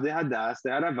have the hadas, the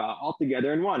arava, all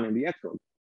together in one, in the etrog.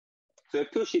 So you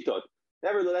have two shitot.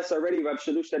 Nevertheless, already Rav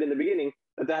Shalush said in the beginning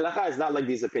that the halacha is not like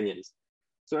these opinions.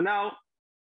 So now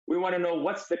we want to know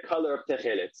what's the color of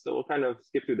Tekhelet. So we'll kind of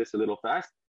skip through this a little fast.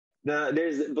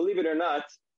 There's, believe it or not,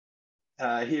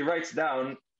 he writes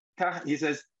down, he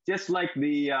says, just like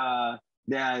the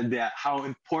how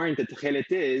important the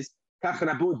Tekhelet is,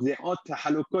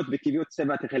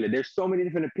 there's so many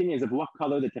different opinions of what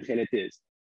color the Tekhelet is,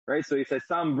 right? So he says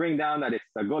some bring down that it's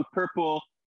a gold purple,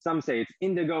 some say it's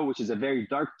indigo, which is a very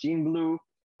dark jean blue,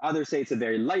 others say it's a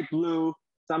very light blue,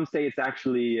 some say it's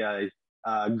actually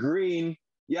green.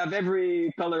 You have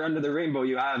every color under the rainbow.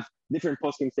 You have different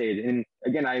poskim say it. And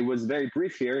again, I was very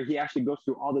brief here. He actually goes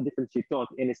through all the different shitot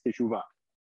in his teshuvah.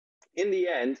 In the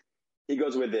end, he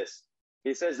goes with this.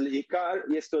 He says, "L'ikar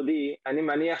yesodi, ani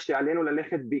maniach she'alenu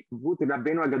lalechet b'ikvut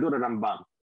Rabbeinu Agadol Rambam."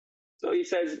 So he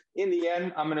says, in the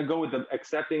end, I'm going to go with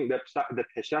accepting the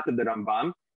peshat of the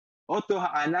Rambam. אותו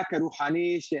הענק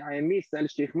הרוחני שהעמיס על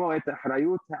שכמו את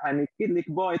האחריות הענקית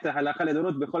לקבוע את ההלכה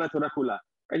לדורות בכל התורה כולה.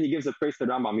 Right? He gives a praise to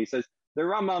the Rambam. He says, the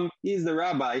Rambam is the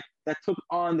rabbi that took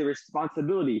on the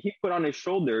responsibility. He put on his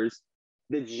shoulders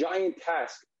the giant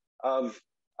task of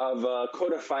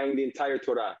codifying the entire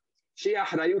Torah. I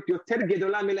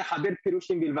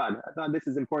thought this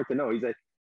is important to know.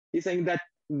 He's saying that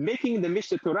making the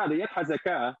Mishnah Torah, the Yad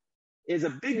Hazakah, is a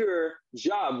bigger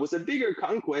job, was a bigger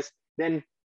conquest than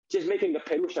just making the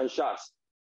Perush and Shas.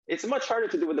 It's much harder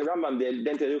to do what the Rambam did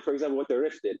than to do, for example, what the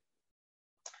Rif did.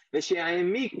 So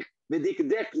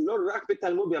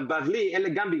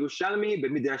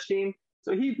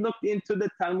he looked into the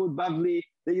Talmud Bavli,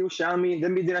 the Yerushalmi, the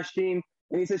Midrashim,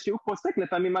 and he says,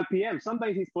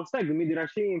 sometimes he's posek, the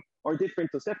Midrashim, or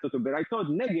different Toseftot, or Beraitot,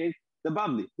 neged, the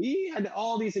Bavli. He had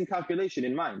all these in calculation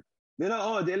in mind. And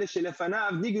not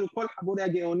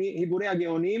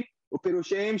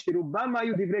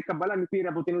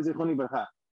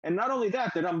only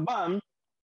that, the Rambam,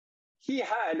 he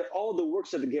had all the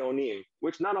works of the Geonim,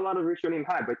 which not a lot of Rishonim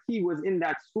had, but he was in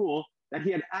that school that he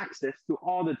had access to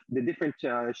all the different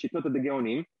shitot of the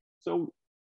Geonim. So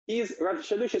Rav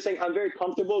Shalush is saying, I'm very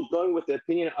comfortable going with the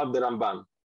opinion of the Rambam.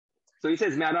 So he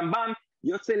says, מהרמב"ם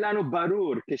יוצא לנו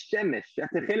ברור כשמש,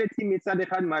 שהתכלת היא מצד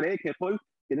אחד מראה ככל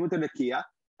כדמות הרקיע,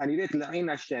 הנראית לעין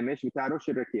השמש ותארו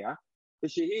של רקיע,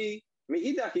 ושהיא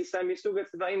מאידך גיסא מסוג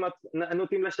הצבעים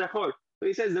הנוטים לשחור. So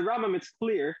he says, the Rambam, it's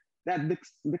clear that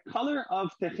the color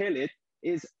of Tekhelet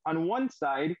is, on one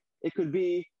side, it could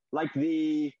be like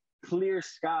the clear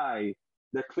sky,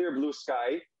 the clear blue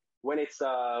sky, when it's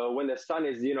when the sun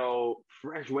is,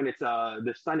 fresh, when it's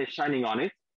the sun is shining on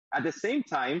it. At the same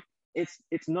time, it's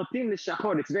notim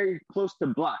l'shachor, it's very close to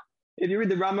black. If you read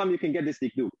the Rambam, you can get this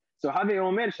dikduk. So Have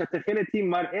Omer she'Tekhelet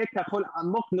mar'eh kachol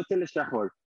amok notim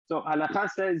l'shachor. So Halacha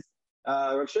says,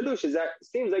 Rav Shalush, is that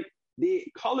seems like the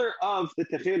color of the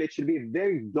Tekhelet should be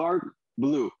very dark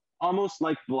blue, almost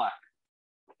like black.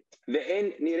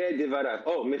 Ve'en nireh devarav.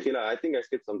 Oh, Mechila, I think I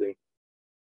skipped something.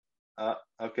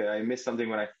 Okay, I missed something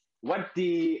when what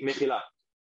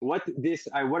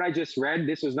I just read,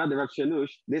 this was not the Rav Shalush,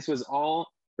 this was all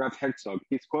Rav Herzog.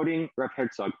 He's quoting Rav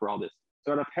Herzog for all this.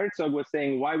 So Rav Herzog was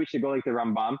saying why we should go like the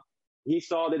Rambam. He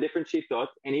saw the different shitot,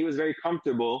 and he was very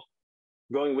comfortable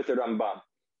going with the Rambam.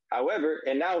 However,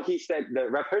 and now he said,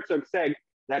 that Rav Herzog said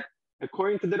that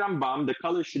according to the Rambam, the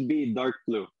color should be dark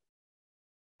blue.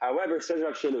 However, says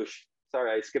Rav Shalush, sorry,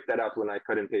 I skipped that out when I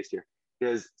cut and paste here.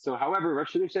 However, Rav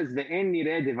Shalush says, Ve'en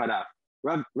nireh devarav.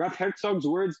 Rav Herzog's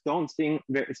words don't seem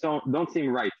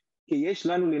right. כי יש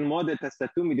לנו ללמוד את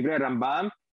הסתום מדברי הרמב"ם,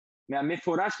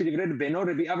 מהמפורש בדברי בנו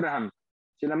רבי אברהם,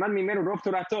 שלמד ממנו רוב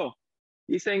תורתו.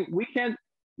 He's saying,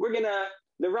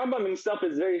 the Rambam himself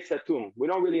is very satum. We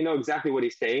don't really know exactly what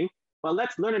he's saying, but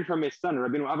let's learn it from his son,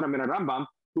 Rabbeinu Avraham ben Rambam,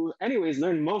 who anyways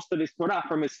learned most of his Torah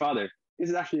from his father. This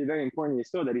is actually a very important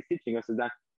yesod that he's teaching us, is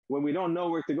that when we don't know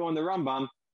where to go in the Rambam,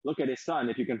 look at his son.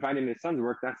 If you can find him in his son's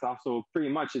work, that's also pretty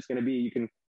much, it's going to be, you can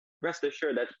rest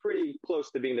assured that's pretty close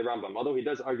to being the Rambam, although he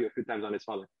does argue a few times on his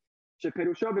father. He says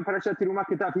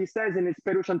in his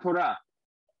Perush on Torah,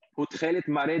 ותכלת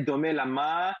מראה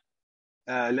דומה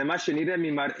למה שנראה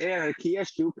ממראה הרקיע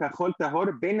שהוא כחול טהור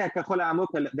בין הכחול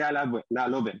העמוק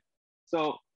והלובן.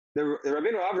 So the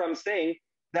Rabbeinu Avraham is saying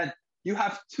that you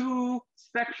have two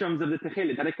spectrums of the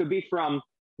Tekhelet, that it could be from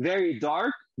very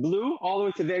dark blue all the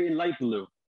way to very light blue.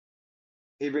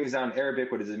 He brings down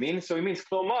Arabic, what does it mean? So it means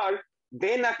כלומר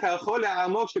בין הכחול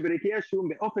העמוק שברקיע שהוא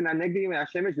באופן הנגדי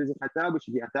מהשמש וזכתה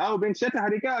ובשגיאתה ובין שטח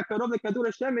הרקיע הקרוב לכדור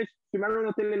השמש שמראה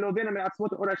נותן ללובן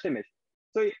מעצמות אור השמש.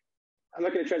 So I'm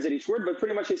not going to translate each word, but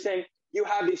pretty much he's saying you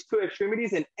have these two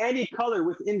extremities and any color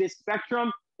within this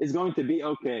spectrum is going to be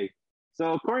okay.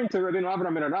 So according to Rabbeinu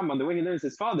Avraham ben Rambam, the way he learns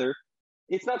his father,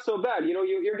 it's not so bad.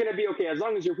 You're going to be okay as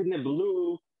long as you're within the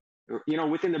blue,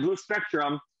 within the blue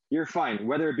spectrum. You're fine,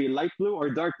 whether it be light blue or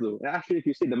dark blue. Actually, if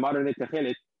you see the modern day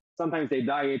Tekhelet, sometimes they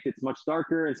dye it, it's much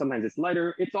darker, and sometimes it's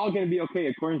lighter. It's all going to be okay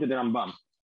according to the Rambam.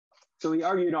 So he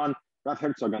argued on Rav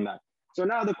Herzog on that. So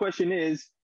now the question is,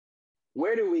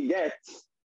 where do we get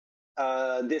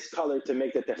this color to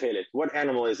make the Tekhelet? What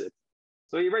animal is it?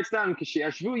 So he writes down,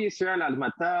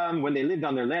 when they lived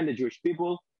on their land, the Jewish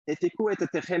people, the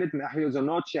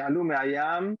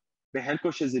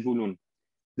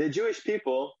Jewish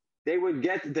people, they would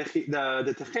get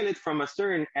the Tekhelet from a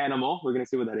certain animal. We're going to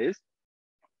see what that is.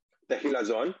 The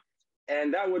Hilazon.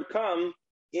 And that would come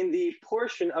in the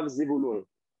portion of Zebulun.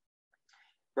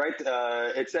 Right?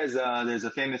 It says, there's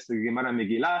a famous Gemara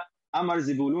Megillah, Amar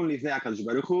Zebulun lifnei HaKadosh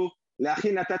Baruch Hu,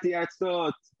 Le'achi natati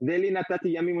atzot, ve'li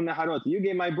natati yamim u'naharot. You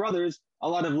gave my brothers a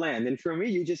lot of land, and for me,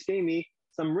 you just gave me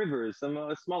some rivers,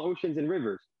 some small oceans and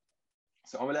rivers.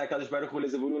 So Amalei HaKadosh Baruch Hu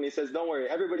leZebulun, he says, don't worry,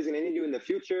 everybody's going to need you in the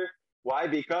future. Why?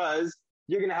 Because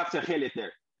you're going to have Tekhelet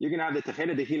there. You're going to have the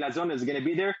Tekhelet, the Hilazon is going to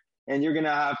be there, and you're going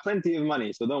to have plenty of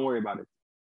money, so don't worry about it.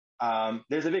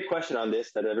 There's a big question on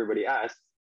this that everybody asks,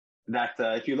 that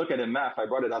if you look at a map, I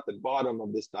brought it at the bottom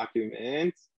of this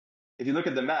document. If you look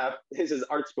at the map, this is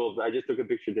Art Scroll. I just took a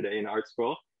picture today in Art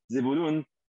Scroll. Zebulun,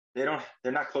 they're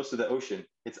not close to the ocean.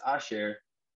 It's Asher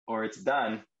or it's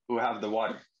Dan who have the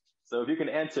water. So if you can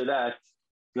answer that,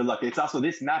 good luck. It's also,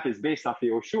 this map is based off the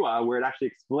Yoshua, where it actually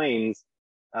explains,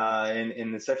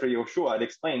 in the Sefer Yoshua, it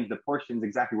explains the portions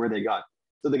exactly where they got.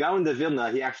 So the Gaon de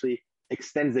Vilna, he actually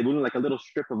extends Zebulun like a little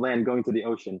strip of land going to the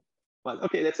ocean. But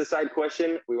okay, that's a side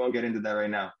question. We won't get into that right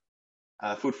now.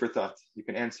 Food for thought. You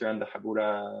can answer on the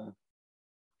Habura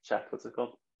chat. What's it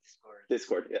called?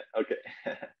 Discord. Yeah. Okay.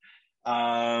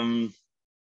 And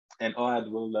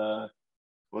Ohad will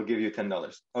give you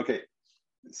 $10. Okay.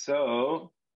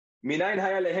 So, okay.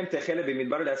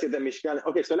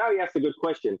 So now he asked a good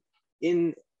question.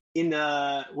 When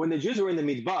the Jews were in the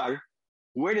Midbar,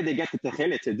 where did they get the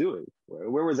Tekhelet to do it?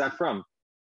 Where was that from?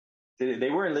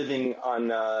 They weren't living on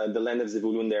the land of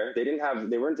Zebulun there. They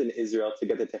weren't in Israel to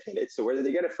get the Tekhelet. So where did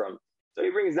they get it from? So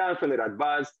he brings down from the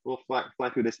Radbaz. We'll fly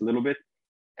through this a little bit.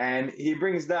 And he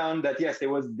brings down that, yes, it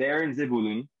was there in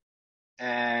Zebulun.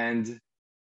 And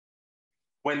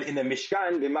when in the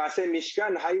Mishkan,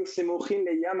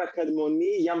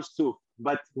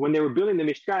 but when they were building the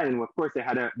Mishkan, and of course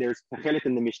there's Tekhelet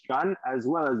in the Mishkan, as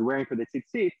well as wearing for the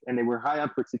tzitzit, and they were high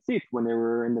up for tzitzit when they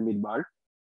were in the Midbar.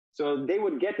 So they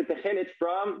would get the Tekhelet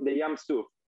from the Yam Suf.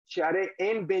 Because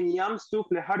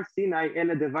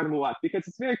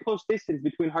it's very close distance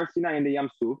between Har Sinai and the Yam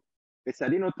Suf. And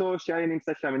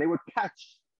they would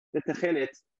catch the Tekhelet,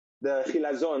 the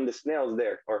Chilazon, the snails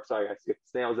there. Or sorry, I skipped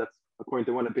snails, that's according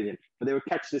to one opinion. But they would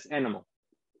catch this animal.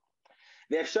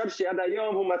 So he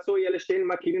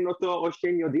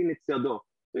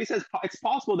says it's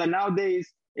possible that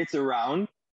nowadays it's around.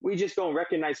 We just don't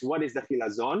recognize what is the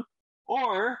Chilazon.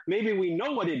 Or maybe we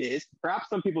know what it is. Perhaps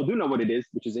some people do know what it is,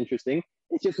 which is interesting.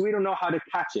 It's just we don't know how to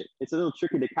catch it. It's a little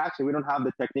tricky to catch it. We don't have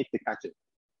the technique to catch it.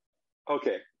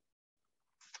 Okay.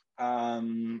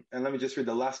 And let me just read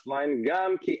the last line.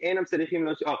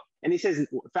 And he says,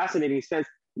 fascinating, he says,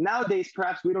 nowadays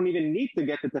perhaps we don't even need to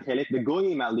get the Tekhelet, the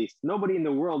Goyim at least. Nobody in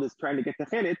the world is trying to get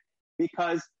Tekhelet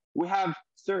because we have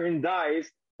certain dyes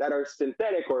that are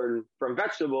synthetic or from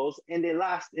vegetables, and they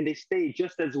last and they stay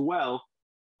just as well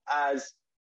as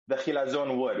the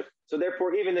Chilazon would. So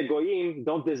therefore, even the Goyim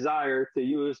don't desire to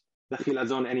use the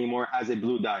Chilazon anymore as a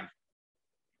blue dye.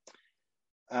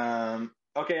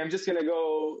 Okay, I'm just going to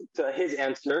go to his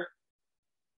answer.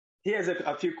 He has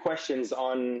a few questions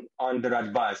on the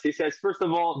Radbaz. He says, first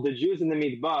of all, the Jews in the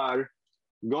Midbar,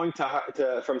 going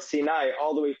to from Sinai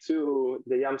all the way to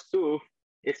the Yam Suf,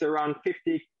 it's around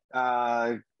 50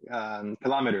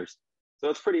 kilometers. So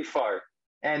it's pretty far.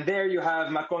 And there you have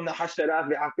Makom Nahasharat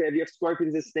ve'akev, you have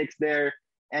scorpions and snakes there,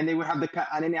 and they would have the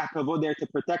Anene Akavod there to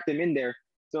protect them in there.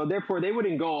 So therefore, they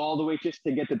wouldn't go all the way just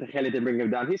to get the Tekhelet and bring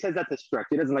them down. He says that's a stretch.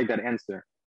 He doesn't like that answer.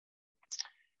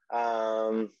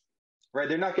 Right?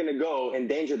 They're not going to go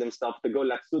endanger themselves to go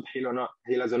Laksut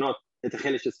Hilazonot, the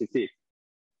Tekhelet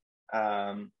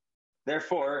Shesitzit.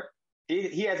 Therefore,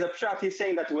 he has a pshat. He's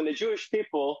saying that when the Jewish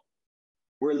people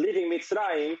were leaving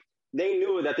Mitzrayim, they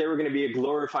knew that they were going to be a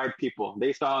glorified people.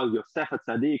 They saw Yosef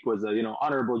HaTzadik was a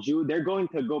honorable Jew. They're going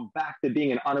to go back to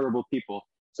being an honorable people.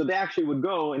 So they actually would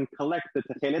go and collect the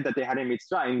Tekhelet that they had in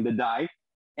Mitzrayim, the dye,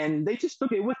 and they just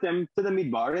took it with them to the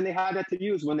Midbar, and they had that to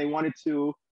use when they wanted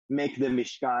to make the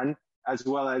Mishkan, as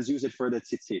well as use it for the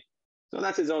tzitzit. So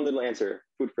that's his own little answer,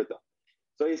 food for thought.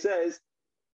 So he says,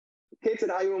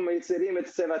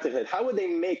 How would they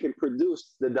make and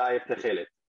produce the dye of Tekhelet?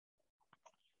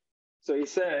 So he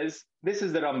says, this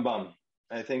is the Rambam.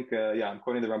 I think, I'm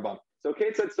quoting the Rambam. So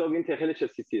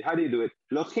how do you do it?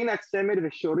 לוקחים הצמר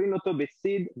ושורים אותו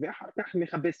בסיד, ואחר כך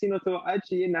מכבסים אותו עד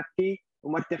שיהיה נקי,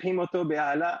 ומרתיחים אותו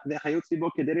בהעלה, וכיוצא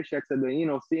בו כדרך שהצדועים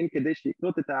עושים כדי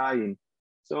שיקלוט את העין.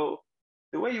 So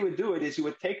the way you would do it is you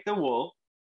would take the wool,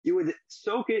 you would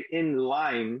soak it in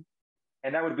lime,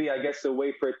 and that would be, I guess, a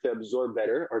way for it to absorb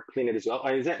better or clean it as well.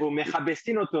 And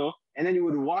then you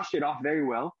would wash it off very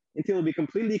well until it would be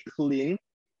completely clean.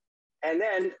 And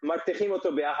then martechim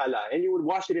oto be'ahala, and you would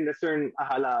wash it in a certain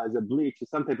ahala as a bleach or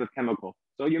some type of chemical.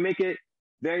 So you make it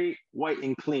very white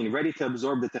and clean, ready to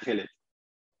absorb the techelet.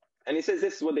 And he says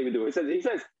this is what they would do. He says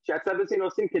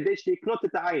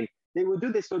they would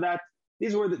do this so that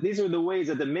these were the ways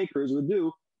that the makers would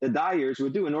do, the dyers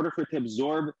would do in order for it to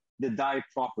absorb the dye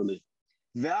properly.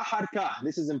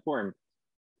 This is important.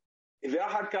 We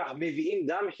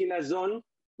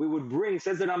would bring,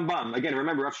 says the Rambam. Again,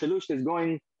 remember, Rav Shalush is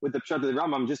going with the pshat of the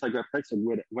Rambam, just like Rav Herzog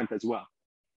went as well.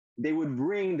 They would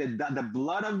bring the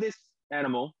blood of this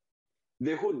animal,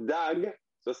 the hud dag.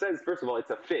 So it says, first of all, it's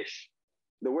a fish.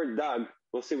 The word dag,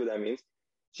 we'll see what that means.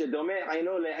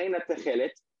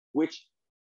 Which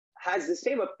has the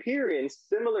same appearance,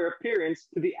 similar appearance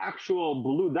to the actual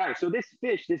blue dye. So this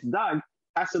fish, this dag,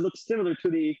 has to look similar to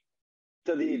the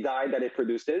dye that it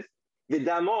produces. The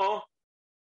damo,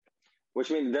 which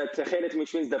means the Tekhelet,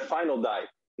 which means the final dye,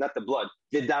 not the blood.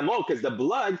 The damo, because the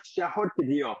blood, shahor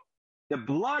kedio. The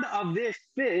blood of this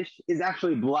fish is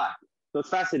actually black. So it's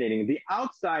fascinating. The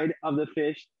outside of the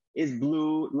fish is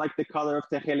blue, like the color of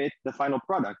Tekhelet, the final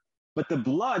product. But the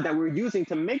blood that we're using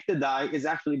to make the dye is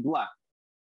actually black.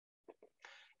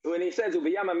 When he says, and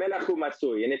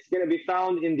it's going to be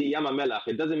found in the Yam HaMelach,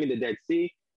 it doesn't mean the Dead Sea,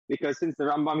 because since the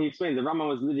Rambam, he explained, the Rambam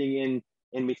was living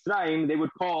in Mitzrayim, they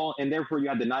would call, and therefore you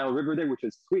had the Nile River there, which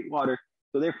is sweet water.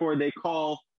 So therefore they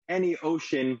call any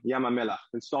ocean Yam HaMelach,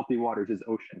 and salty waters is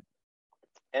ocean.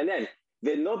 And then,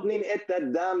 ונותנים את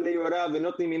הדם ליורה,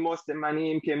 ונותנים עמו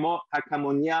סימנים כמו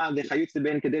הקמוניה וכיוצא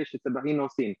בהן כדי שצבעים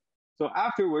עושים. So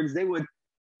afterwards, they would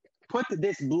put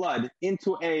this blood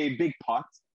into a big pot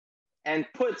and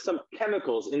put some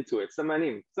chemicals into it, some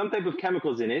type of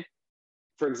chemicals in it.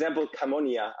 For example,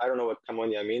 camonia. I don't know what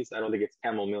camonia means. I don't think it's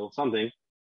camel milk, something,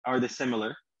 or the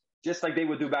similar. Just like they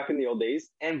would do back in the old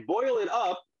days, and boil it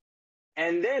up,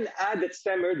 and then add the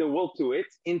tzemer, the wool, to it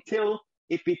until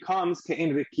it becomes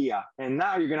ke'en rikia. And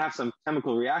now you're going to have some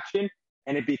chemical reaction,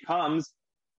 and it becomes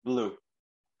blue.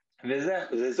 That's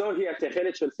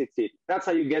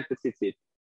how you get the tzitzit.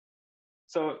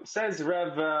 So says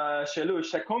Rav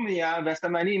Shalush,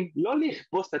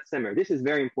 this is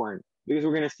very important, because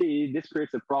we're going to see this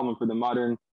creates a problem for the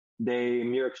modern day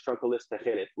Murex truncalist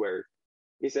Tekhelet, where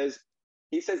he says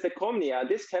the komnia,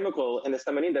 this chemical and the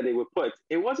samanim that they would put,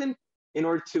 it wasn't in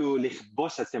order to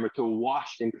lichbos atzemer, to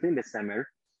wash and clean the semer.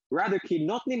 Rather,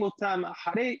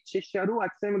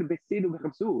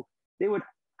 they would,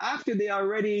 after they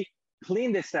already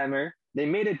cleaned the semer, they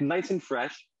made it nice and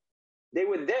fresh, they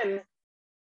would then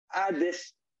add the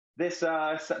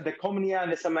komnia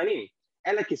and the samanim.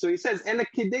 So he says,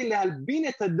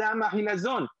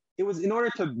 it was in order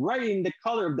to brighten the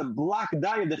color of the black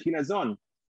dye of the chilazon.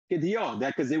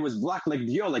 Because it was black like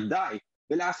dio, like dye.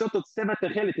 And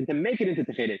to make it into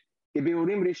Tekhelet.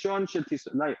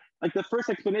 Like the first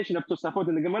explanation of Tosafot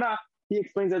in the Gemara, he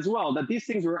explains as well that these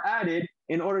things were added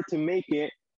in order to make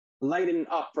it lighten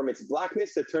up from its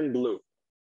blackness to turn blue.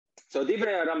 So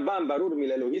Divrei Rambam Barur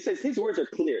Milelu, he says his words are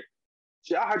clear.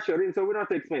 So we don't have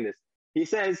to explain this. He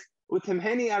says,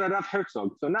 Utemheni ala Rav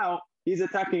Herzog. So now he's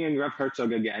attacking Rav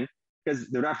Herzog again, because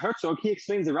the Rav Herzog, he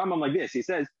explains the Rambam like this. He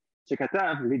says,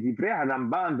 שכתב לדברי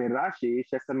הרמב"ם ורש"י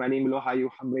שהסמנים לא היו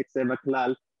חמרי צבע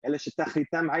כלל, אלא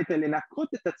שתכליתם הייתה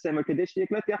לנקות את הצמר כדי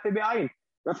שיקלט יפה בעין.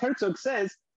 Rav Herzog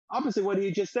says, opposite what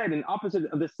he just said, and opposite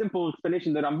of the simple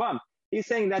explanation of the Rambam, he's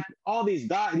saying that all these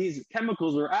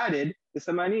chemicals were added, the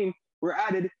samanim were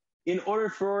added in order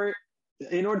to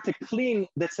clean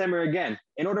the tzemer again,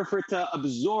 in order for it to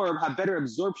have better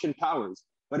absorption powers.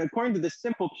 But according to the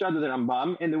simple pshat of the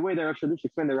Rambam, and the way that Rav Shalush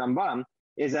explained the Rambam,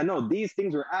 is that no, these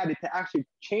things were added to actually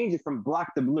change it from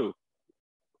black to blue.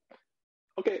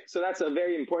 Okay, so that's a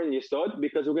very important yesod,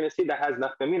 because we're going to see that has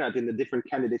nafkaminat in the different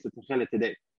candidates of Tekhelet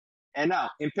today. And now,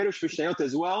 in Perush Mishnayot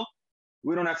as well,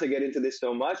 we don't have to get into this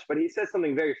so much, but he says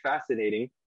something very fascinating.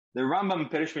 The Rambam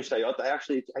Perush Mishnayot, I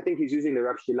think he's using the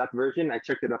Rav Shilat version. I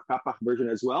checked the Rav Kapach version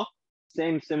as well.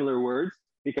 Similar words,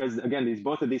 because again,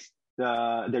 both of these,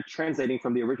 they're translating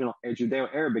from the original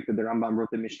Judeo-Arabic that the Rambam wrote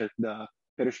the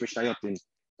Perush Mishnayot in.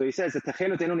 So he says, the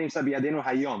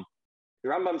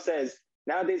Rambam says,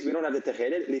 nowadays we don't have the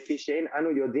Tekhelet,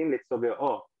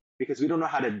 because we don't know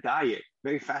how to dye it.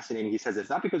 Very fascinating. He says it's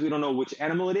not because we don't know which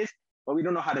animal it is, but we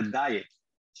don't know how to dye it.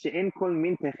 Because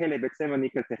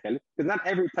not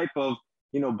every type of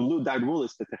blue dyed wool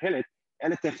is the Tekhelet.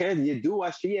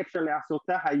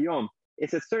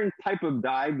 It's a certain type of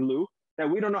dye, blue, that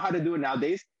we don't know how to do it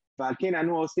nowadays.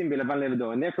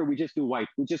 And therefore we just do white.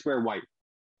 We just wear white.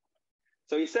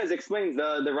 So he says, explains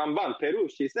the Rambam,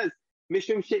 Perush, he says, He's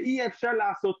explaining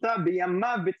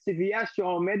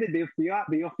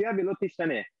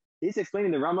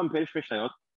the Rambam Perush Mishayot.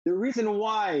 The reason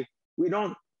why we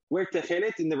don't wear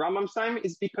Tekhelet in the Rambam's time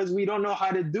is because we don't know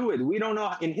how to do it. We don't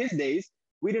know, in his days,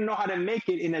 we didn't know how to make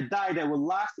it in a dye that will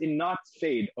last and not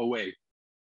fade away.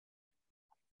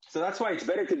 So that's why it's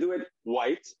better to do it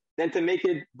white than to make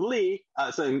it blue,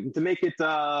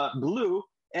 blue,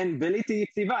 and beliti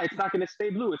yitziva, it's not going to stay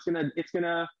blue. It's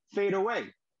gonna fade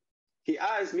away.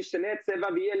 And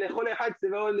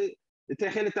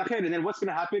then what's going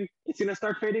to happen? It's going to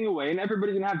start fading away, and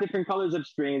everybody's going to have different colors of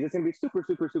strings. It's going to be super,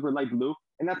 super, super light blue,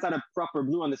 and that's not a proper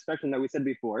blue on the spectrum that we said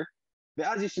before.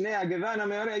 And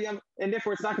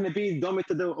therefore, it's not going to be dome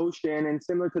to the ocean and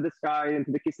similar to the sky and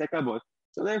to the kisekabot.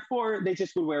 So therefore, they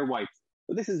just would wear white.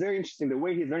 So this is very interesting. The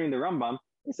way he's learning the Rambam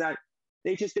is that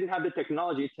they just didn't have the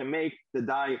technology to make the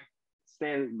dye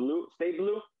stay blue,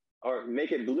 or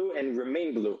make it blue and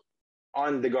remain blue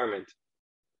on the garment.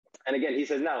 And again, he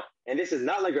says now, and this is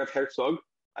not like Rav Herzog.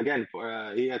 Again,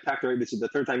 he attacked, this is the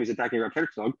third time he's attacking Rav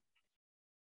Herzog.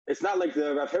 It's not like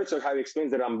the Rav Herzog how he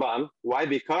explains the Rambam. Why?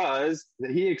 Because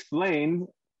he explained,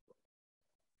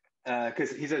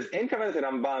 because he says, "En kavanat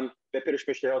Rambam beperush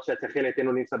mishayot she'techelet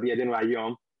enu nimtza biyadenu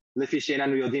hayom lefi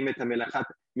she'enanu yodim et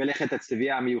melechet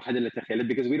hatzivia miyuchedet letechelet,"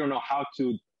 because we don't know how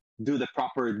to do the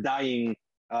proper dyeing,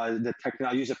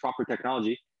 use the proper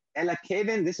technology. Ela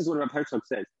keven, this is what Rav Herzog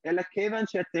says. Ela keven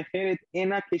she'techelet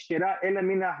ena keshera ela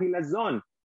min ha'hilazon.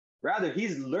 Rather,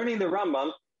 he's learning the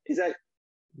Rambam is that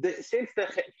since the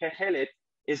Tekhelet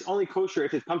is only kosher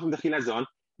if it comes from the Chilazon,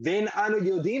 then anu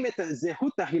yodim et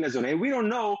zehut ha'chilazon, and we don't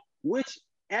know which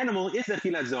animal is the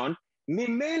Chilazon.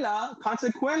 Mimela,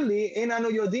 consequently, en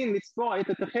anu yodim mitzvah et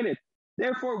Tekhelet.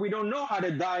 Therefore, we don't know how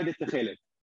to dye the Tekhelet.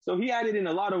 So he added in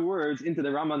a lot of words into the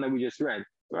Rambam that we just read.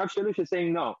 Rav Shalush is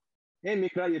saying no. The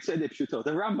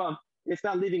Rambam, it's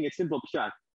not leaving it simple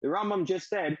pshat. The Rambam just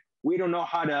said we don't know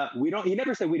how to. He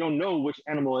never said we don't know which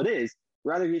animal it is.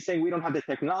 Rather, he's saying we don't have the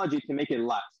technology to make it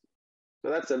last. So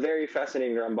that's a very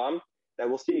fascinating Rambam that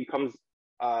we'll see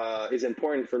is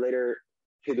important for later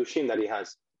Hidushim that he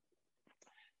has.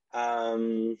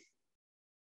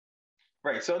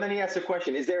 Right, so then he asks a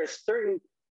question, is there a certain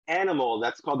animal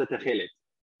that's called the Tekhelet?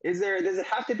 Does it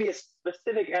have to be a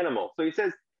specific animal? So he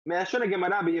says, it says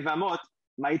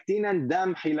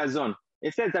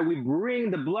that we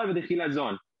bring the blood of the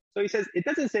Chilazon. So he says, it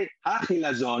doesn't say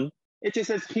ha-Chilazon, it just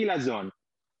says Chilazon.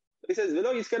 He says, he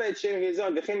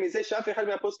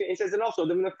says, and also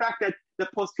the fact that the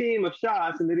poskim of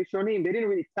Shas and the Rishonim, they didn't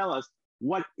really tell us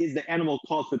what is the animal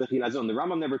called for the Chilazon. The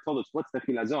Rambam never told us what's the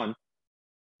Chilazon.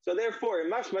 So therefore,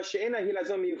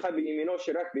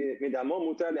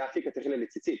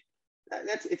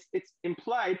 it's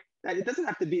implied that it doesn't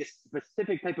have to be a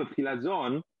specific type of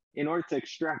Chilazon in order to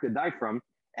extract the dye from.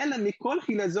 Rather,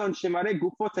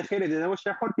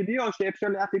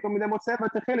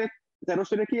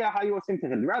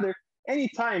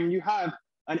 anytime you have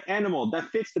an animal that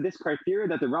fits to this criteria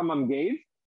that the Rambam gave,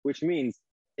 which means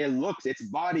its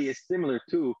body is similar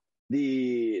to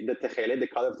the Tekhelet, the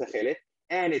color of Tekhelet,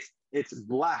 and it's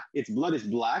black, its blood is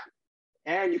black,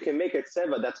 and you can make a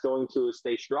tseva that's going to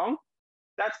stay strong,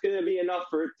 that's going to be enough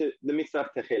for the mitzvah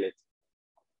of Tekhelet.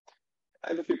 I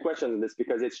have a few questions on this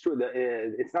because it's true that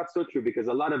it's not so true because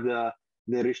a lot of the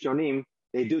Rishonim,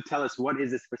 they do tell us what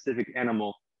is a specific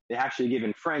animal. They actually give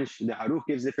in French, the Haruch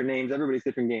gives different names, everybody's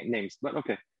different names, but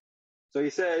okay. So he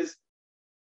says,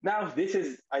 now this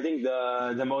is, I think,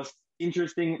 the most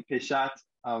interesting peshat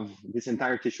of this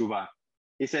entire Teshuvah.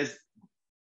 He says,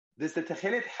 does the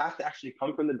Tekhelet have to actually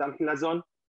come from the Dam Chilazon?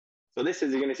 So this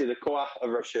is, you're going to see the koach of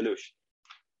Rav Shalush.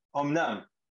 Omnam,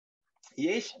 we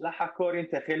have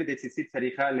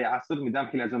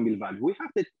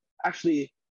to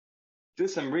actually do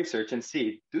some research and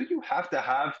see, do you have to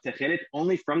have Tekhelet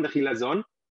only from the Chilazon,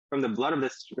 from the blood of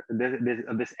this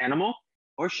animal?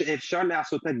 Or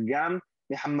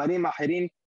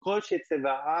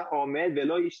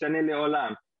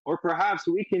perhaps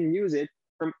we can use it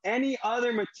from any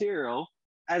other material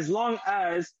as long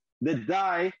as the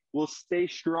dye will stay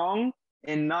strong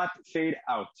and not fade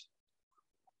out.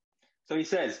 So he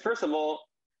says, first of all,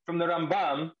 from the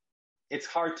Rambam, it's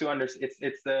hard to understand.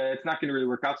 It's not going to really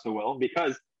work out so well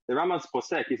because the Rambam's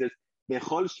posek. He says,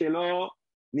 "Bechol shelo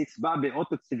nitzba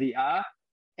be'otot tzvi'ah."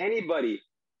 Anybody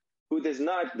who does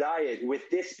not dye it with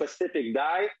this specific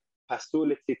dye,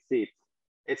 pasul tzitzit.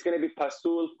 It's going to be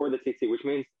pasul for the tzitzit, which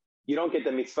means you don't get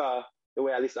the mitzvah the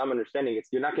way at least I'm understanding it.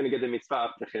 You're not going to get the mitzvah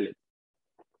of Tekhelet.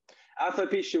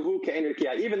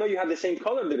 Even though you have the same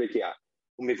color of the rikiah.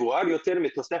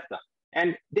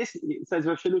 And this, says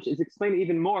Rav Shalush, is explained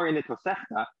even more in the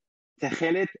Tosefta.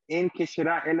 Tekhelet en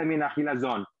keshera ela min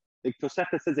achilazon. The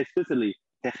Tosefta says explicitly,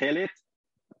 Tekhelet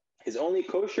is only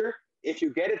kosher if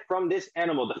you get it from this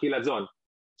animal, the chilazon.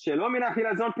 Shelo min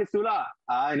achilazon pesula.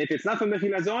 And if it's not from the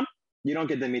chilazon, you don't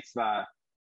get the mitzvah.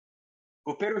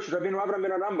 Uperush Rabbeinu Avram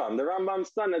ben Rambam, the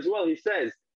Rambam's son as well, he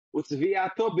says,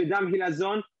 Utzviato b'dam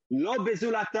chilazon lo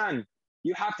bezulatan.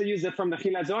 You have to use it from the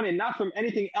chilazon and not from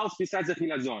anything else besides the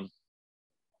chilazon.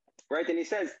 Right? And he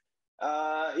says,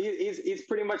 he's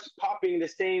pretty much copying the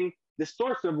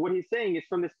source of what he's saying is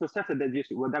from this Tosefta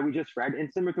that we just read,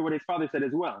 and similar to what his father said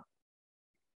as well.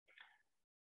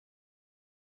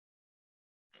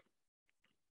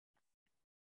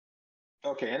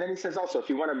 Okay, and then he says also, if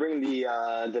you want to bring the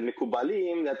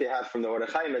mikubalim that they have from the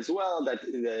Orach Chaim as well, that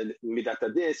the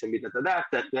midata this and midata that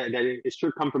it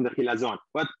should come from the chilazon.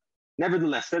 But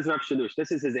nevertheless, says Rav Shalush,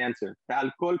 this is his answer. Al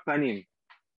kol panim.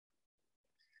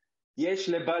 יש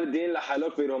לבעל דין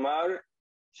לחלוק ולומר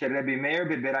שרבי מאיר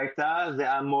בברייתא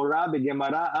והאמורה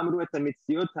בגמרא אמרו את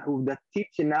המציאות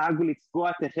העובדתית שנהגו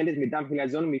לצבוע תכלת מדם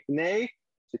חילזון מפני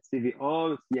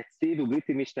שצבעו יציב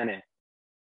ובלתי משתנה.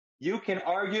 You can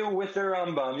argue with the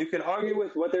Rambam, you can argue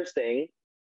with what they're saying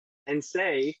and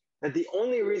say that the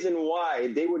only reason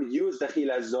why they would use the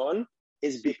chilazon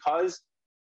is because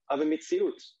of a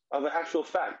mitziut, of an actual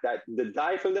fact, that the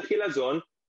dye from the chilazon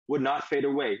would not fade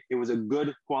away. It was a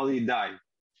good quality dye.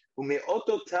 And that's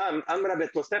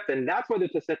what the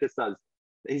Tosefta says.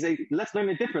 He says, let's learn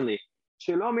it differently.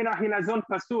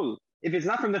 If it's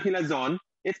not from the chilazon,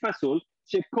 it's pasul.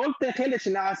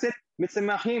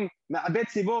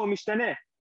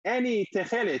 Any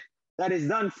techelet that is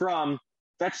done from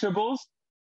vegetables,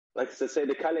 like to say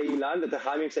the kale ilan, that the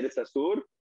Hamim said it's asur,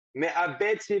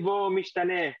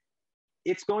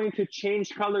 it's going to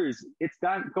change colors. It's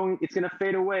going to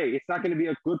fade away. It's not going to be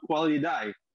a good quality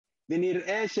dye. And he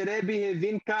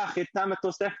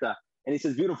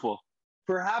says, beautiful.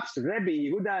 Perhaps Rebbe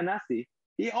Yehuda Anasi,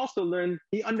 he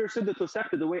understood the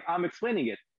Tosefta the way I'm explaining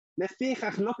it. That's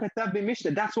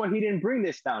why he didn't bring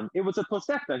this down. It was a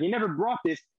Tosefta. He never brought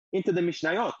this into the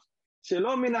Mishnayot. He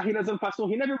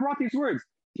never brought these words.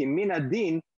 Because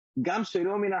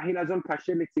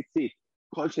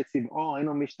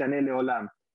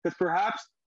perhaps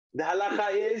the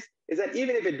halacha is that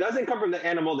even if it doesn't come from the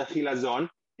animal, the chilazon,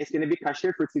 it's going to be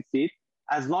kasher for tzitzit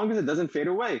as long as it doesn't fade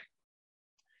away.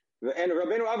 And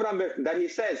Rabbeinu Avram, that he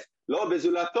says, lo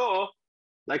bezulato,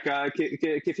 like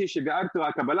kifi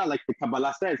shebi'artu Kabbalah, like the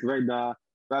Kabbalah says, right? The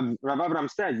Rav Avram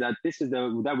says that this is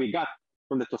that we got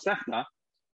from the Tosefta.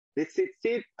 The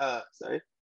tzitzit, sorry.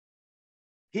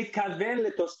 He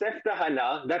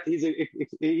that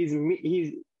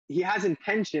he has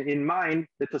intention in mind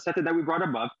the Tosefta that we brought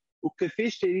above.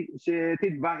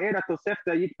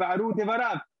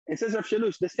 It says Rav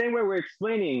Shalush, the same way we're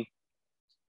explaining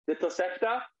the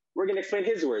Tosefta, we're going to explain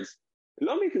his words.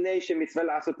 It's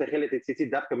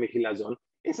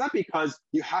not because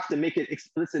you have to make it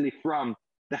explicitly from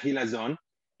the chilazon.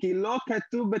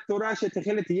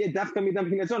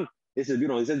 This is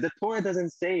beautiful. He says the Torah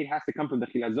doesn't say it has to come from the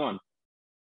chilazon.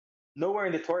 Nowhere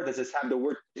in the Torah does this have the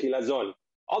word chilazon.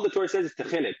 All the Torah says is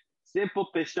techelet. Simple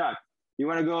peshat. You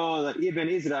want to go the Ibn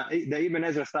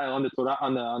Ezra style on the Torah,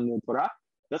 on the Torah,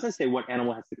 doesn't say what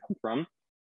animal has to come from.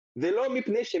 Velo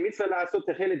mipnei shemitzvah la'asot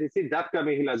techelet yitzid dafka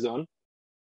mechilazon.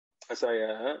 Sorry.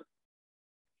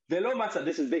 Velo matza.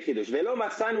 This is big chidush. Velo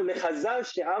matzanu lechazal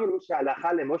she'amru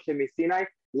she'alacha leMoshe miSinai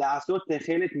la'asot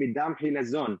techelet midam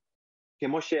chilazon.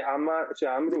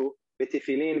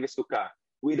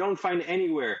 We don't find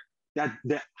anywhere that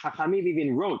the Chachamim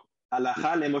even wrote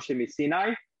halacha leMoshe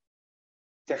miSinai.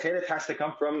 Techelet has to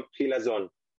come from chilazon.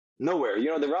 Nowhere. You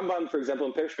know, the Rambam, for example,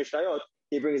 in Perish Mishnayot,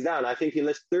 he brings down, I think he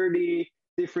lists 30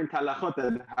 different halachot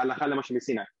halacha leMoshe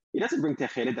miSinai. He doesn't bring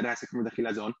techelet that has to come from the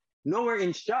chilazon. Nowhere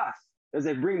in Shas does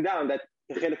it bring down that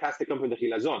techelet has to come from the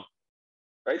chilazon.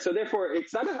 Right? So therefore,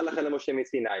 it's not a halacha leMoshe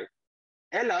miSinai.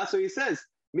 Ella, so he says,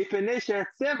 the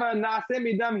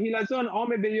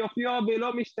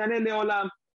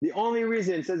only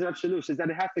reason, says Rav Shalush, is that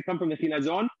it has to come from the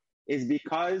chilazon is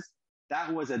because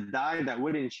that was a dye that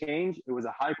wouldn't change. It was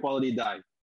a high quality dye.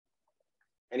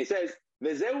 And he says,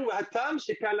 And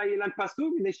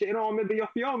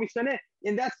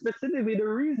that's specifically the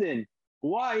reason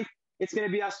why it's going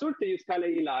to be asur to use kala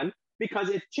ilan, because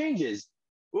it changes.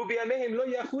 In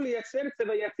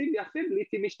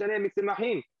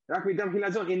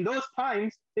those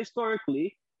times,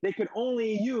 historically, they could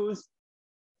only use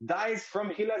dyes from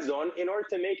hilazon in order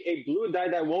to make a blue dye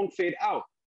that won't fade out.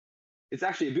 It's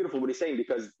actually beautiful what he's saying,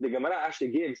 because the Gemara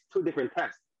actually gives two different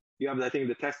tests. You have, I think,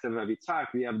 the test of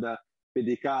Yitzhak. We have the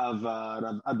Bidika of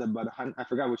I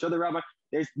forgot which other rabbi.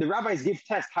 The rabbis give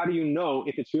tests. How do you know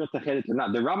if it's real Tekhelet or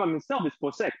not? The Rambam himself is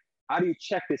posek. How do you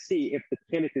check to see if the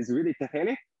Tekhelet is really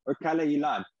Tekhelet or Kala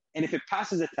Ilan? And if it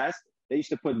passes a test, they used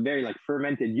to put very like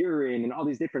fermented urine and all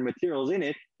these different materials in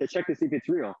it to check to see if it's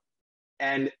real.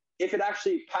 And if it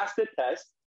actually passed the test,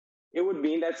 it would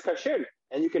mean that's kasher.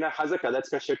 And you can have hazakah, that's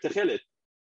kasher Tekhelet.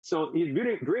 So he's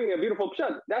bringing a beautiful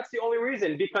pshat. That's the only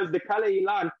reason, because the kala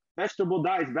ilan, vegetable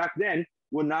dyes back then,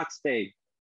 would not stay.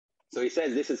 So he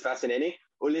says, this is fascinating.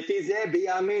 Our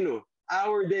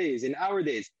days, in our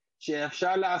days,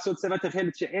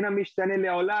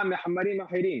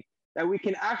 that we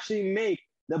can actually make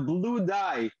the blue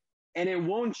dye and it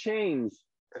won't change.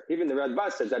 Even the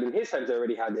Radbaz says that in his times they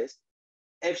already had this.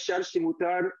 It's going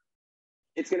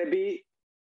to be,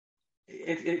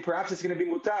 perhaps it's going to be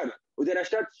mutar. What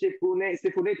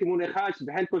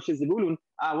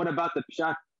about the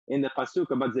pshat in the pasuk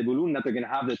about Zebulun, that they're going to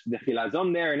have the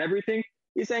chilazon there and everything?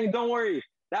 He's saying, don't worry,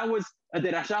 that was a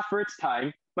derasha for its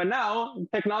time, but now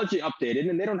technology updated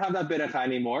and they don't have that beracha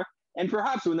anymore. And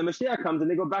perhaps when the Mashiach comes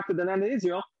and they go back to the land of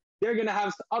Israel, they're going to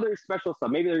have other special stuff.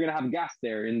 Maybe they're going to have gas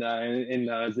there in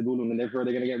Zebulun, and therefore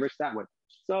they're going to get rich that way.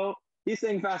 So he's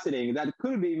saying fascinating that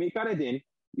could be mikaradin.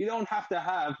 You don't have to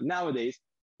have nowadays.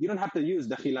 You don't have to use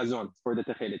the chilazon for the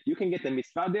Tekhelet. You can get the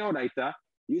mitzvah deoraita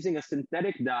using a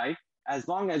synthetic dye, as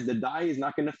long as the dye is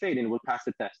not going to fade and will pass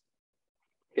the test.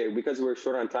 Okay, because we're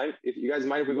short on time, if you guys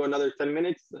mind if we go another 10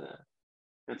 minutes,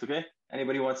 that's okay.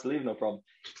 Anybody wants to leave, no problem.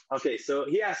 Okay, so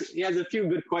he has a few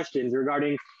good questions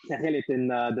regarding Tekhelet in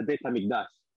the Beit HaMikdash,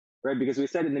 right? Because we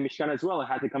said in the Mishkan as well, it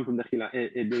had to come from the chila.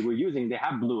 They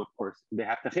have blue, of course. They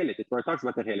have Tekhelet. It's where it talks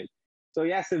about Tekhelet. So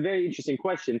he asked a very interesting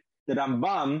question. The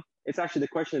Rambam, it's actually the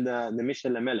question of the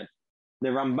Mishnah Lamelech. The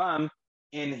Rambam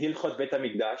in Hilchot Beit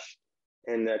HaMikdash,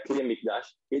 in Kli HaMikdash,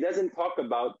 he doesn't talk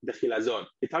about the chilazon.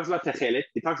 He talks about Tekhelet.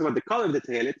 He talks about the color of the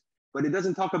Tekhelet, but it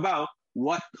doesn't talk about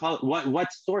what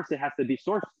source it has to be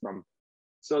sourced from.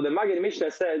 So the Maggid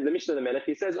Mishnah says, the Mishnah Lamelech,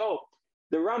 he says, oh,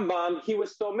 the Rambam, he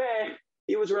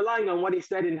was relying on what he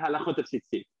said in Halachot of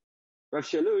Tzitzit. Rav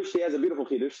Shalush, he has a beautiful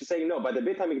chidush. He's saying, no, by the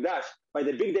Beit HaMikdash, by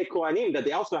the big day Kohanim that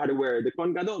they also had to wear, the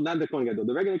Kohen Gadol, not the Kohen Gadol,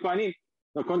 the regular Kohanim,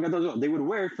 no, Kohen Gadol, they would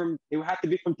wear it would have to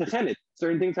be from Tekhelet.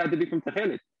 Certain things had to be from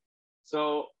Tekhelet.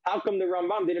 So how come the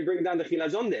Rambam didn't bring down the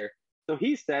Chilazon there? So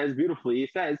he says, beautifully, he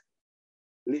says,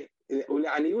 in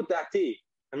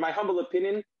my humble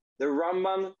opinion, the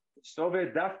Rambam,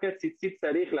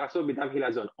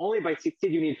 only by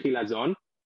tzitzit you need Chilazon.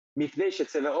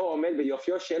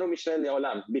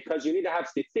 Because you need to have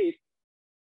tzitzit,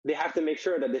 they have to make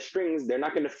sure that the strings, they're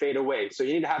not going to fade away. So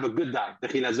you need to have a good dye, the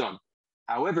chilazon.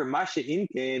 However, but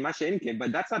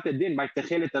that's not the din by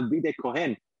Tekhelet of Bidei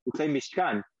Kohen, Uchei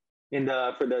Mishkan,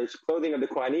 for the clothing of the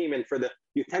Kohanim and for the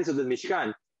utensils of the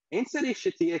Mishkan. These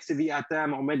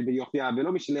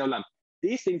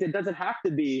things, it doesn't have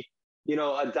to be, a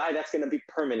dye that's going to be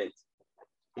permanent.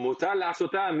 You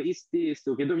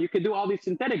could do all these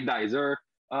synthetic dyes or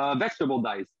vegetable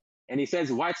dyes. And he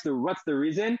says, what's the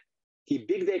reason?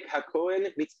 Beautiful.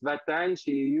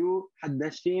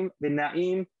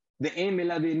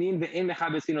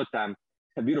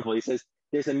 He says,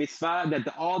 there's a mitzvah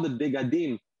that all the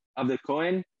bigadim of the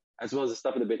Kohen, as well as the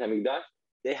stuff of the Beit HaMikdash,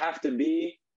 they have to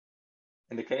be,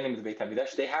 and the Kohanim of the Beit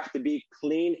HaMikdash, they have to be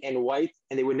clean and white,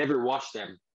 and they would never wash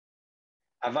them.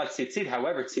 However,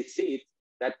 tzitzit,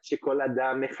 that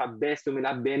chikolada mechabes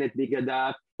uminabenet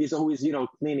bigadav. He's always,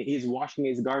 cleaning. He's washing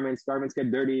his garments. Garments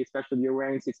get dirty, especially if you're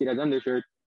wearing tzitzit as undershirt.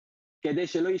 In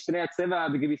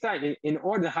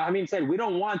order, Hamim said, we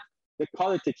don't want the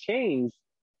color to change.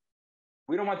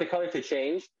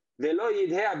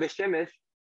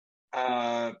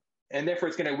 And therefore,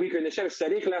 it's going to weaken the shemesh.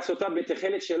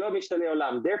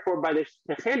 Therefore, by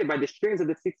the strings of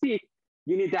the tzitzit,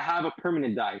 you need to have a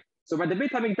permanent dye. So by the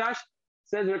Beit HaMikdash,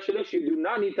 says Rav Shalosh, you do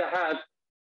not need to have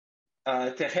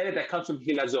Tekhelet that comes from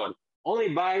Hilazon, only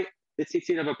by the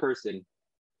tzitzit of a person.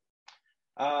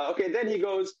 Then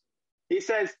he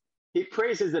says, he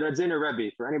praises the Radziner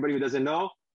Rebbe. For anybody who doesn't know,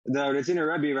 the Radziner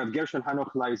Rebbe, Rav Gershon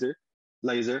Hanoch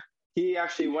Leiser, he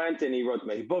actually went and he wrote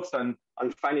many books on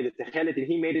finding the Tekhelet, and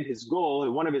he made it his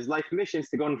goal, one of his life missions,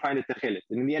 to go and find the Tekhelet.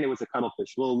 And in the end, it was a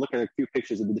cuttlefish. We'll look at a few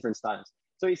pictures of the different styles.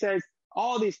 So he says,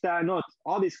 all these ta'anot,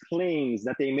 all these claims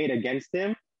that they made against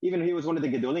him, even he was one of the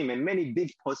Gedolim, and many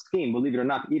big poskim, believe it or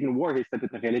not, even wore his type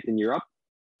of Tekhelet in Europe.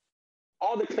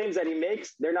 All the claims that he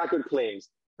makes, they're not good claims,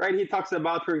 right? He talks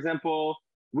about, for example,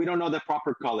 we don't know the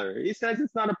proper color. He says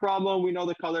it's not a problem. We know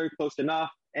the color close enough.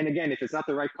 And again, if it's not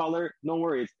the right color, don't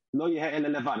worry. It's lo yeh ele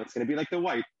levan. It's going to be like the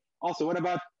white. Also, what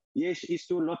about yesh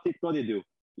isur lo titkodedu?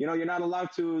 You know, you're not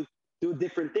allowed to do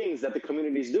different things that the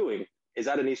community is doing. Is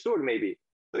that an isur maybe?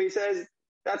 So he says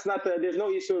that's not there's no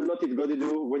isur lo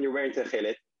titkodedu when you're wearing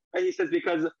techelet. And he says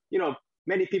because, you know,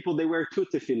 many people, they wear two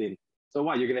tefillin. So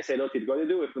what, you're going to say lo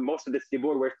titkodedu if most of the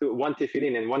tzibur wears one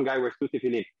tefillin and one guy wears two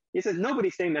tefillin? He says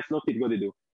nobody's saying that's lo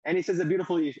titkodedu. And he says a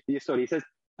beautiful yisod. He says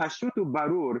pashutu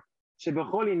barur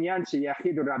שבכל עניין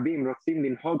שיחיד רבים רוצים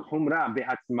לנהוג חומרה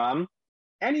בעצמם,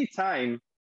 anytime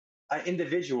an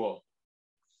individual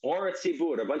or a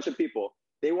tzibur, a bunch of people,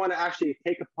 they want to actually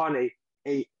take upon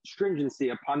a stringency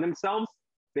upon themselves,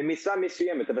 במצווה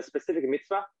מסוימת, of a specific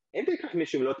mitzvah, אין בכך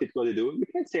משום לא תתגודדו. You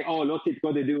can't say, oh, לא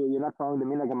תתגודדו, you're not following the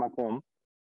מנהג המקום.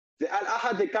 ועל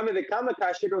אחת וכמה וכמה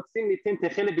כאשר רוצים ליתן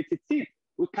תכלת בציצית,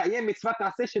 וקיים מצוות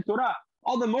עשה של תורה.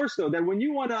 All the more so that when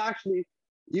you want to actually,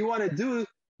 you want to do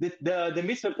the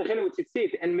mitzvah of Tekhelet with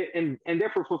tzitzit and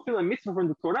therefore fulfill a mitzvah from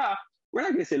the Torah, we're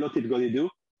not going to say lo titgodidu.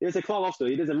 There's a clause also,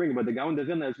 he doesn't bring it, but the Gaon de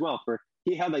Vilna as well, for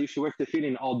he held that you should wear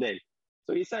tefillin all day.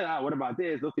 So he said, what about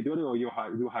this? Lo titgodidu, you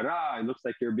hara, it looks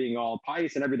like you're being all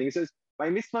pious and everything. He says, by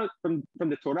mitzvah from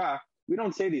the Torah, we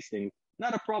don't say these things.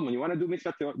 Not a problem. You want to do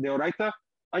mitzvah deoraita?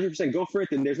 100% go for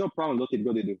it, and there's no problem, lo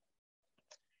titgodidu.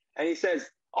 And he says,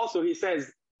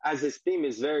 as his theme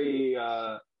is very,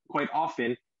 quite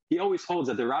often, he always holds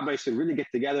that the rabbis should really get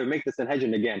together and make the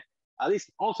Sanhedrin again. At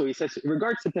least also, he says, in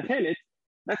regards to Tekhelet,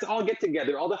 let's all get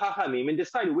together, all the Hachamim, and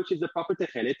decide which is the proper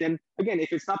Tekhelet. And again,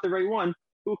 if it's not the right one,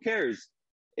 who cares?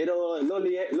 It'll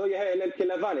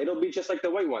be just like the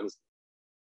white ones.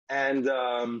 And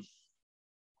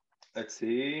let's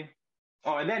see.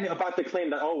 Oh, and then about the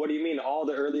claim that, what do you mean? All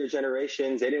the earlier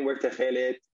generations, they didn't wear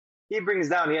Tekhelet. He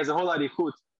has a whole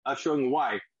arichut of showing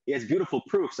why. He has beautiful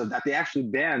proofs of that. They actually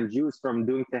banned Jews from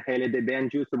doing techelet. They banned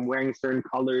Jews from wearing certain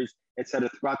colors, etc.,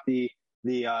 throughout the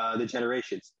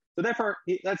generations. So therefore,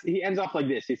 he ends off like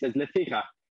this. He says, "Leficha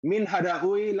min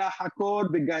haraui lahakor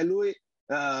begalui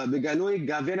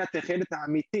gavena techelet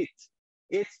amitit."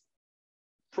 It's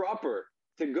proper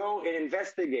to go and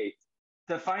investigate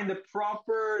to find the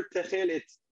proper techelet.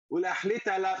 Ulachlit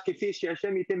alav kifi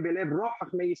she'Hashem yitim belev roch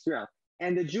chachmei Yisrael.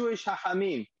 And the Jewish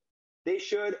hachamim, they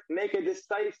should make a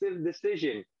decisive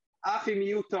decision.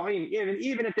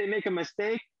 Even if they make a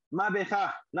mistake, not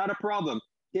a problem.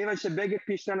 He says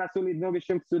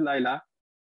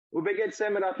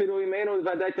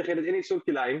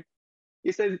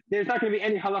there's not going to be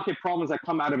any halakhic problems that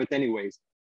come out of it anyways.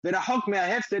 This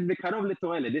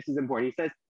is important. He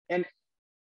says, and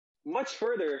much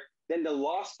further than the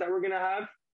loss that we're going to have,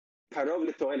 we're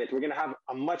going to have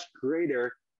a much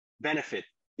greater benefit.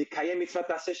 We're going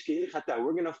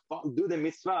to do the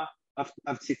mitzvah of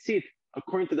tzitzit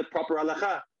according to the proper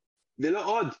halacha.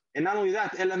 And not only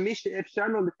that,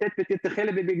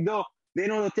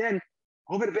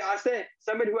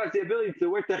 somebody who has the ability to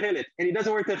wear techelet and he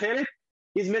doesn't wear techelet,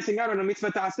 he's missing out on a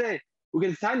mitzvah ta'aseh.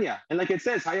 And like it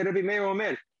says,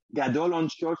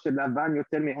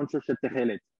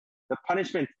 the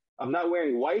punishment of not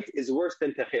wearing white is worse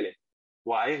than techelet.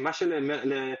 Why? You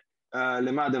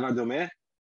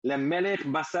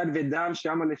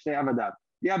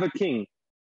have a king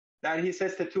that he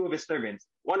says to two of his servants.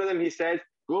 One of them, he says,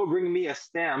 go bring me a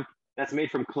stamp that's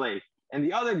made from clay. And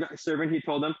the other servant, he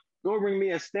told them, go bring me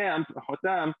a stamp, a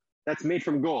hotam, that's made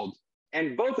from gold.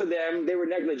 And both of them, they were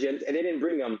negligent and they didn't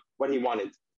bring him what he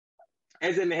wanted.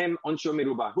 Who's going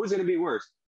to be worse?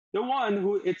 The one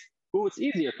who it's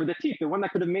easier for the teeth, the one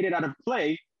that could have made it out of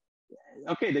clay.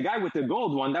 Okay, the guy with the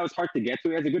gold one, that was hard to get, so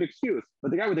he has a good excuse.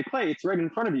 But the guy with the clay, it's right in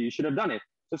front of you. You should have done it.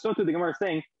 So too, the Gemara is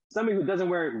saying, somebody who doesn't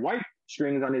wear white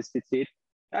strings on his tzitzit,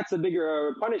 that's a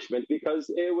bigger punishment because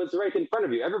it was right in front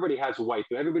of you. Everybody has white.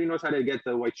 So everybody knows how to get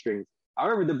the white strings.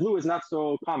 However, the blue is not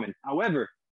so common. However,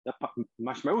 the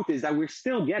mashmaut is that we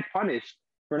still get punished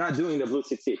for not doing the blue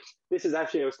tzitzit. This is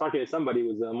actually, I was talking to somebody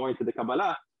who was more into the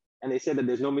Kabbalah, and they said that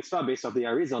there's no mitzvah based off the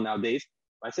Arizal nowadays.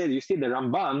 I said, you see the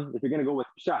Ramban, if you're going to go with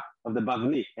Pshat of the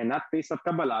Bavli and not based off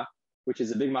Kabbalah, which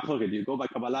is a big machloket, do you go by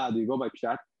Kabbalah, do you go by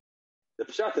Pshat? The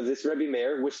Pshat of this Rebbe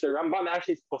Meir, which the Ramban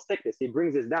actually is postek, he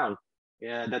brings this down,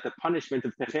 that the punishment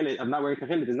of Tekhelet, of not wearing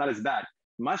Tekhelet, is not as bad.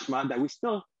 Mashma, that we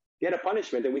still get a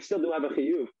punishment, and we still do have a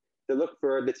chiyuv to look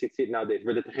for the tzitzit nowadays,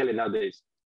 for the Tekhelet nowadays.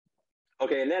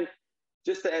 Okay, and then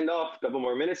just to end off a couple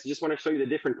more minutes, I just want to show you the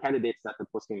different candidates that the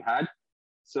poskim had.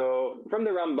 So from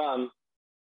the Rambam,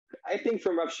 I think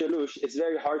from Rav Shelush, it's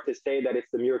very hard to say that it's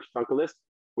the Murex trunculus,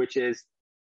 which is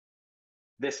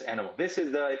this animal. This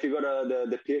is the, if you go to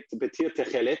the Betir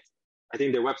Tekhelet, I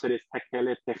think their website is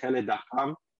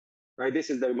Tekhelet.com, right? This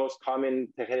is the most common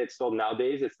Tekhelet sold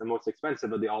nowadays. It's the most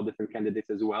expensive of the all different candidates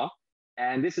as well.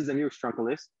 And this is the Murex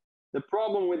trunculus. The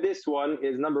problem with this one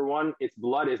is, number one, its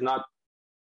blood is not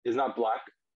black,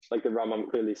 like the Rambam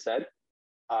clearly said.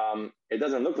 It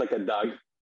doesn't look like a dog,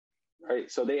 right?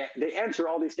 So they answer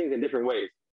all these things in different ways,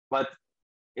 but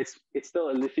it's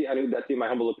still, that's in my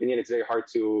humble opinion, it's very hard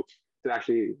to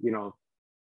actually,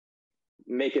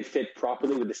 make it fit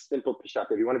properly with a simple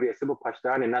pashat. If you want to be a simple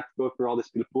pashtan and not go through all this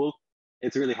pilpul,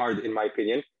 it's really hard in my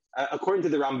opinion. According to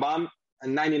the Rambam,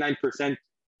 99%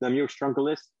 the Murex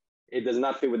trunculus, it does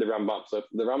not fit with the Rambam. So if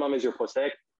the Rambam is your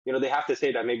posek, they have to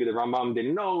say that maybe the Rambam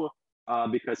didn't know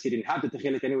because he didn't have the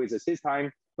Tekhelet anyways at his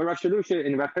time. But Rav Shelusha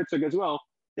and Rav Herzog as well,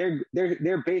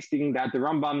 they're basing that the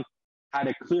Rambam had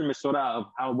a clear mesorah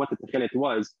of what the Tekhelet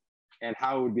was and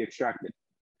how it would be extracted.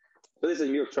 So this is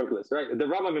Murex trunculus, right? The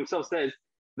Rambam himself says,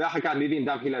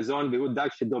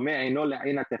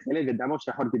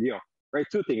 right?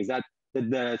 2 things, that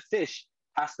the fish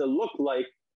has to look like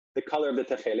the color of the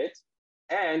Tekhelet,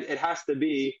 and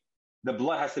the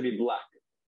blood has to be black.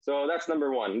 So that's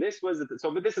number one.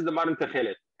 But this is the modern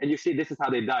Tekhelet. And you see, this is how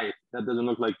they dye it. That doesn't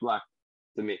look like black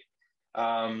to me.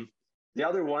 The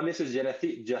other one, this is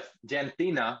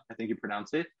Janthina, I think you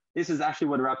pronounce it. This is actually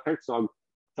what Rav Herzog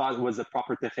thought was the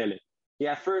proper Tekhelet.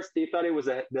 At first, he thought it was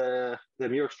the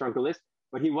Murex trunculus,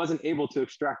 but he wasn't able to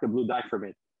extract the blue dye from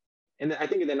it. And I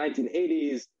think in the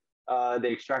 1980s,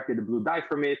 they extracted the blue dye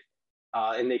from it,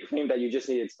 and they claimed that you just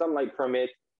needed sunlight from it.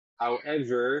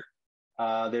 However,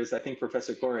 there's, I think,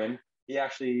 Professor Koren. He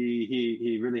actually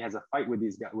he really has a fight with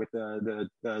these guys, with the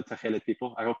Tekhelet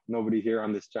people. I hope nobody here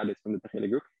on this chat is from the Tekhelet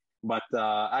group. But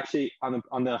actually, on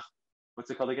the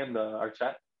what's it called again? Our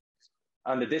chat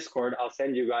on the Discord, I'll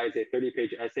send you guys a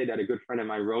 30-page essay that a good friend of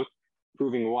mine wrote,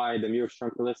 proving why the Murex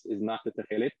trunculus is not the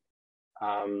Tekhelet.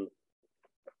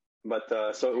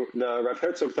 So the Rav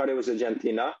Herzog thought it was a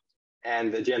Jantina,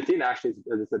 and the Jantina actually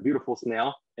is a beautiful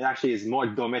snail. It actually is more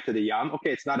dome to the yam. Okay,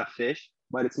 it's not a fish,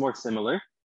 but it's more similar.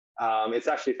 It's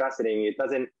actually fascinating. It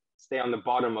doesn't stay on the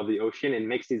bottom of the ocean. It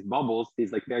makes these bubbles,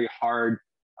 these like very hard,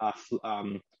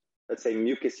 let's say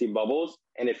mucousy bubbles,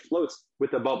 and it floats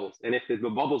with the bubbles. And if the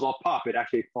bubbles all pop, it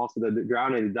actually falls to the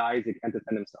ground and it dies. It can't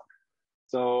defend himself.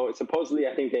 So supposedly,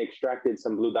 I think they extracted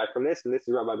some blue dye from this. And this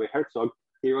is Rabbi Herzog.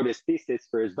 He wrote his thesis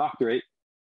for his doctorate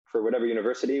for whatever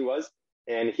university it was.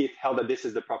 And he held that this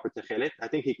is the proper Tekhelet. I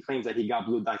think he claims that he got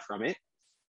blue dye from it.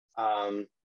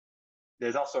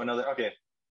 There's also another, okay.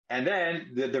 And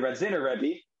then the Radziner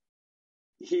Rebbe,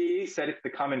 he said it's the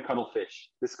common cuttlefish,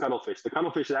 this cuttlefish. The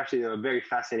cuttlefish is actually a very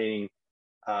fascinating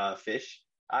fish.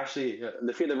 Actually,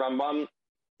 the Rambam,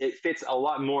 it fits a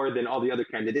lot more than all the other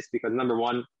candidates because number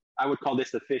one, I would call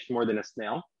this a fish more than a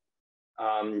snail.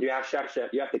 You have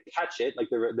to catch it, like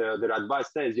the Radbaz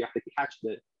says, you have to catch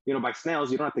by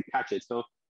snails, you don't have to catch it. So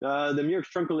the Murex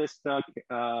trunculus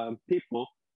people,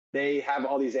 they have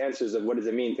all these answers of what does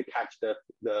it mean to catch the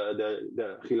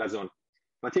chilazon.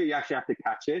 But here you actually have to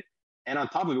catch it. And on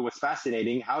top of it, what's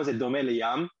fascinating, how is it dome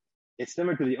liyam? It's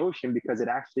similar to the ocean because it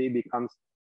actually becomes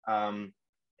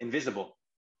invisible.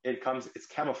 It's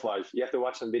camouflage. You have to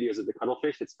watch some videos of the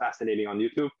cuttlefish. It's fascinating on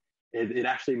YouTube. It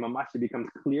actually becomes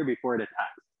clear before it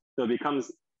attacks. So it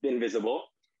becomes invisible.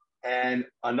 And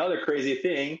another crazy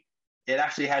thing, it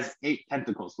actually has 8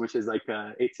 tentacles, which is like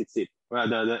 8 tzitzit, or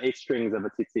the 8 strings of a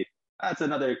tzitzit. That's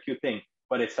another cute thing,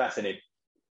 but it's fascinating.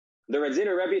 The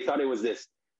Radziner Rebbe thought it was this.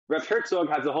 Rav Herzog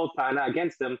has a whole tana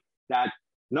against him that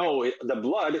no, the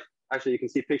blood, actually you can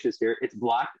see pictures here, it's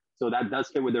black, so that does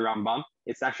fit with the Rambam.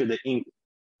 It's actually the ink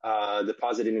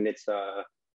deposited in its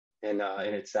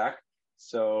sac.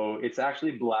 So it's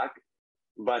actually black.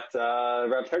 But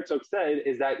Rav Herzog said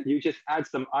is that you just add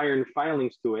some iron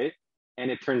filings to it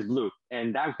and it turns blue.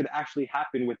 And that could actually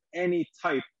happen with any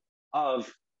type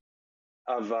of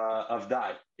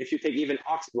dye. If you take even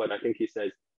ox blood, I think he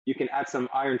says, you can add some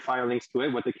iron filings to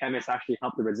it. What the chemists actually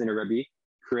helped the Radziner Rebbe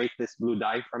create this blue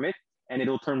dye from it, and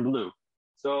it'll turn blue.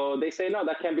 So they say, no,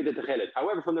 that can't be the Tekhelet.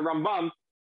 However, from the Rambam, it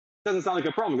doesn't sound like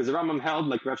a problem because the Rambam held,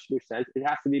 like Rav Shmuel says, it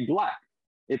has to be black.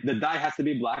 The dye has to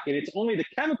be black, and it's only the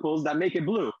chemicals that make it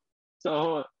blue.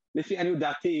 So, Lifi Anu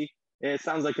Dati, it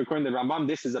sounds like according to the Rambam,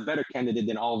 this is a better candidate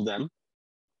than all of them.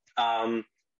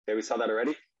 Okay, we saw that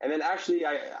already. And then actually,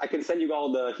 I can send you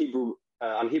all the Hebrew,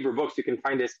 on Hebrew books, you can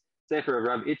find this Sefer of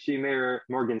Rav Itchi Meir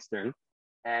Morgenstern.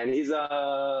 And he's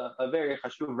a very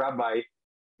Chashuv rabbi,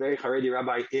 very Haredi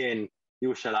rabbi in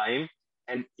Yerushalayim.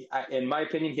 And in my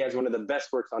opinion, he has one of the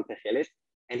best works on Tekhelet.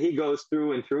 And he goes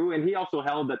through and through. And he also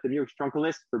held that the New York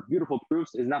Truncalis, for beautiful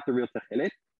proofs, is not the real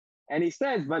Tekhelet. And he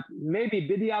says, but maybe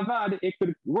Bidi Avad, it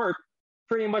could work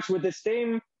pretty much with the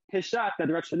same Peshat that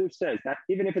Rav Shaluf says, that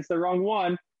even if it's the wrong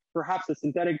one, perhaps a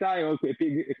synthetic dye,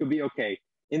 it could be okay.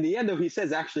 In the end, though, he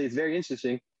says, actually, it's very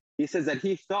interesting. He says that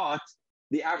he thought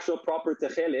the actual proper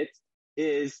Tekhelet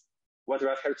is what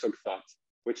Rav Herzog thought,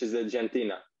 which is the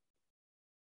Gentina.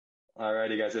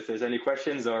 Alrighty, guys, if there's any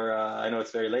questions, or I know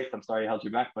it's very late, I'm sorry I held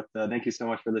you back, but thank you so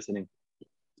much for listening.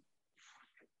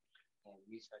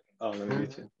 Oh, let me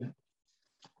meet you.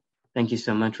 Thank you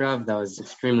so much, Rav. That was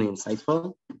extremely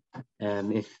insightful.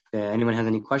 If anyone has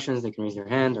any questions, they can raise their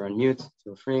hand or unmute.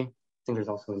 Feel free. I think there's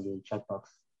also in the chat box.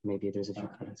 Maybe there's a few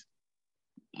comments.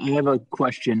 I have a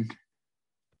question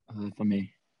for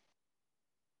me.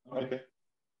 Okay.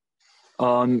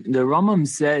 The Rambam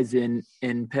says in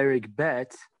Perek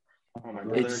Bet,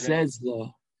 it says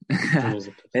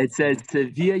it says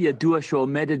Sevia Yadua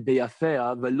Shomedet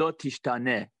Beyafea Velo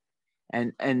Tishtane,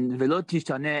 and Velo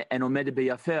Tishtane and Omedet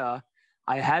Beyafea.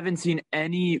 I haven't seen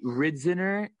any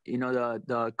ridziner,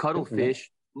 the cuttlefish.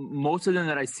 Most of them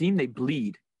that I've seen, they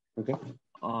bleed. Okay.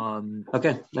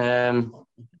 Okay.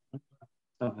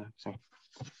 Sorry.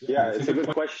 Yeah, it's a good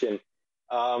question.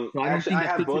 Actually, I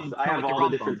have both. I have all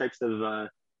the different types of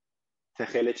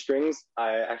Tekhelet strings.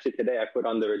 Today I put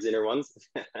on the Redziner ones.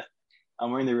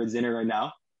 I'm wearing the Redziner right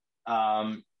now.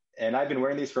 And I've been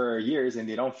wearing these for years and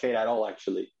they don't fade at all,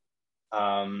 actually.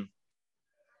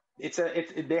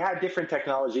 They have different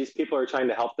technologies. People are trying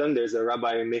to help them. There's a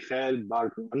Rabbi Michael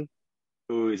Bargon,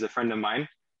 who is a friend of mine.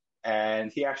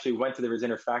 And he actually went to the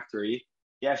Redziner factory.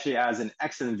 He actually has an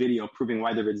excellent video proving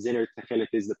why the Redziner Tekhelet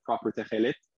is the proper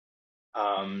Tekhelet.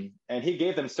 And he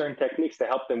gave them certain techniques to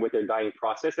help them with their dyeing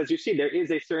process. As you see, there is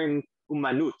a certain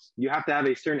umanut. You have to have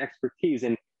a certain expertise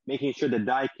in making sure the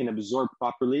dye can absorb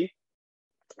properly.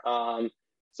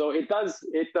 So it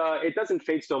doesn't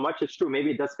fade so much. It's true.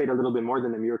 Maybe it does fade a little bit more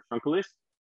than the New York Truncalis.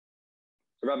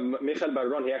 Rabbi Michael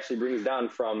Baron, he actually brings down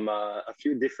from a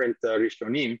few different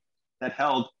Rishonim that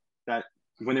held that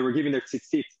when they were giving their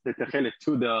tzitzit, the Tekhelet,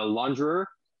 to the launderer,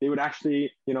 they would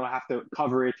actually, have to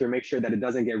cover it or make sure that it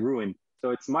doesn't get ruined.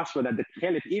 So it's mashma that the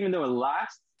Tekhelet, even though it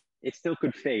lasts, it still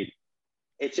could fade.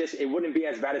 It wouldn't be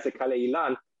as bad as a Kalei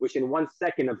Ilan, which in 1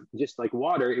 second of just like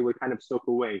water, it would kind of soak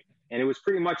away. And it was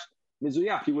pretty much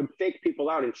mizuyaf. You would fake people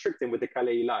out and trick them with the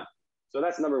Kalei Ilan. So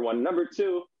that's number one. Number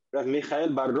two, Rav Michael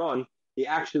Baron, he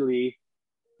actually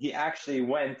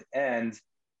went and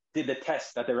did the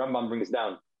test that the Rambam brings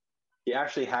down. He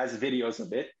actually has videos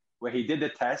of it where he did the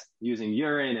test using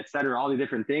urine, etc., all the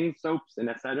different things, soaps, and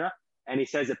etc. And he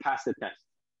says it passed the test,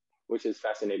 which is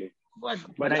fascinating. But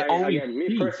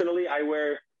me personally, I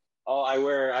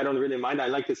don't really mind. I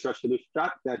like this Rosh Hashanah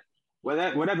shot that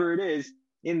whatever it is,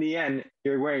 in the end,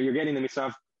 you're getting the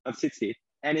mitzvah of tzitzit.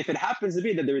 And if it happens to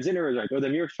be that the Redziner is right, or the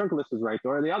New York Truncalis is right,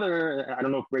 or the other, I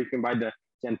don't know if you can buy the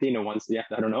Gentina ones yet,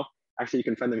 I don't know. Actually, you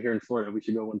can find them here in Florida. We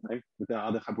should go one time with the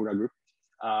other Chabura group.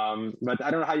 But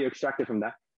I don't know how you extract it from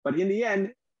that. But in the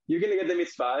end, you're going to get the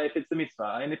mitzvah if it's the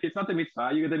mitzvah. And if it's not the mitzvah,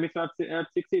 you get the mitzvah of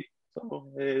tzitzit.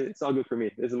 So it's all good for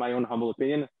me. This is my own humble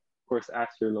opinion. Of course,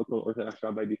 ask your local Orthodox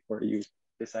rabbi before you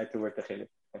decide to wear Tekhelet.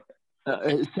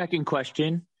 Second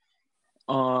question.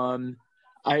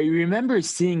 I remember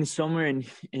seeing somewhere in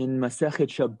Masechet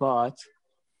Shabbat,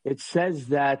 it says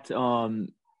that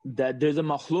that there's a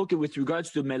machloket with regards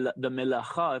to the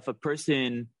melacha. If a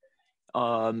person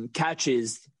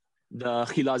catches the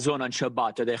chilazon on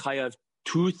Shabbat, are they chayav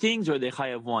two things or are they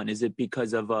chayav one? Is it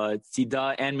because of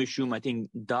tzida and mishum, I think,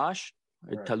 dash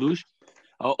or right, talush?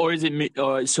 Or is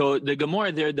it so the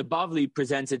Gemara there, the Bavli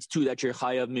presents it's two, that you're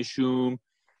chayav mishum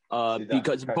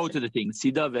because both of the things,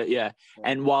 tzida, yeah.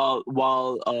 And while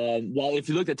if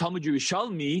you look at Talmud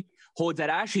Yerushalmi holds that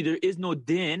actually there is no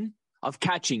din of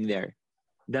catching there.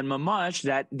 Then mamash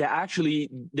that actually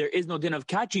there is no din of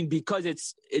catching because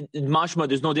it's mashma.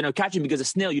 There's no din of catching because a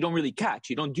snail you don't really catch.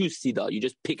 You don't do sida. You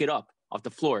just pick it up off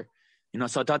the floor.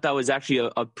 So I thought that was actually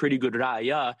a pretty good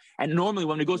raya. And normally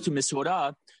when it goes to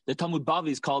Misorah, the Talmud Bavli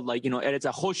is called Eretz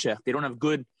HaChoshech. They don't have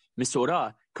good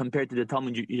Misorah compared to the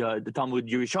Talmud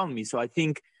Yerushalmi. So I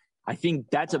think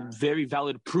that's a very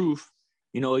valid proof,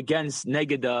 against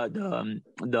neged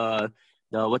the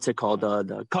what's it called,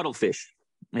 the cuttlefish.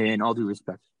 In all due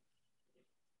respect.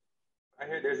 I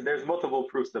hear there's multiple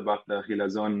proofs about the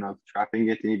chilazon of trapping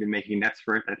it and even making nets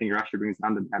for it. I think Rashi brings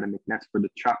down that how to make nets for the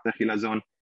trap the chilazon.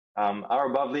 Our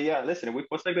bavli, yeah. Listen, we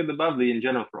selected the bavli in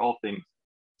general for all things.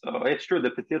 So it's true. The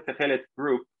Petit Tekhelet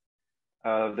group,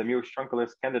 the Miush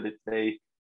Trunculus candidates,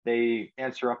 they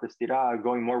answer up the stira,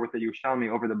 going more with the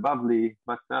Yerushalmi over the bavli.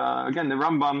 But again, the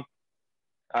Rambam,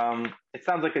 it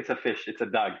sounds like it's a fish, it's a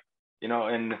dag,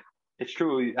 and it's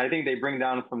true. I think they bring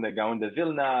down from the Gaon de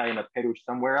Vilna in a Perush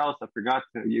somewhere else. I forgot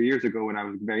years ago when I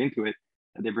was very into it.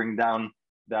 They bring down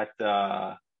that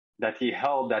that he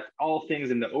held that all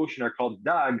things in the ocean are called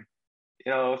dag,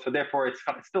 so therefore it's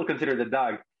still considered a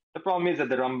dag. The problem is that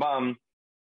the Rambam,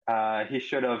 he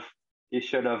should have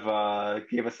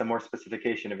gave us some more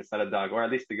specification if it's not a dag, or at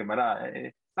least the Gemara.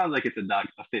 It sounds like it's a dag,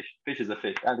 a fish. Fish is a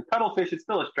fish. And the cuttlefish is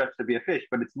still a stretch to be a fish,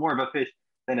 but it's more of a fish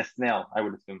than a snail, I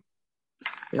would assume.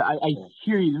 Yeah, I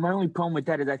hear you. My only problem with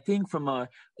that is I think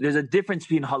there's a difference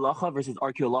between halacha versus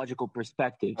archaeological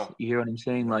perspectives. Oh. You hear what I'm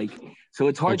saying? So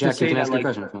it's hard Jack, to say you can that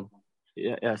ask a question.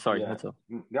 Yeah, sorry, that's all.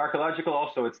 The archaeological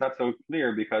also, it's not so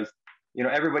clear because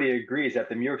everybody agrees that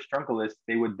the Miush Trunculus,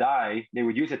 they would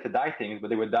use it to dye things, but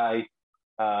they would dye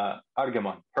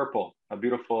argamon, purple, a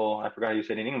beautiful, I forgot how you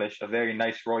said in English, a very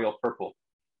nice royal purple.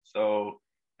 So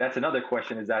that's another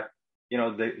question, is that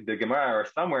the Gemara or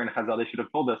somewhere in Chazal, they should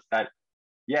have told us that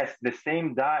yes, the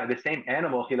same dye, the same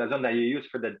animal chilazon that you use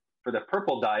for the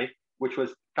purple dye, which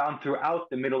was found throughout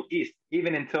the Middle East,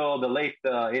 even until the late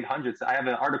 800s. I have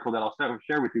an article that I'll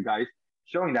share with you guys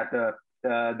showing that the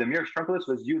Miush Trunculus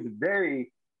was used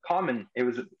very common. It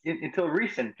was until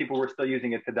recent, people were still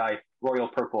using it to dye royal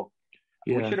purple.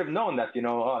 Yeah. We should have known that,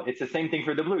 it's the same thing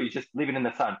for the blue. You just leave it in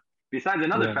the sun. Besides,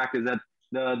 another fact is that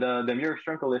the Miush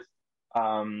Trunculus,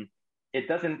 it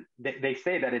doesn't, they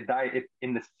say that it died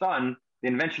in the sun. The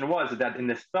invention was that in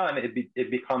the sun, it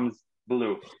becomes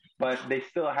blue, but they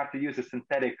still have to use a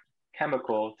synthetic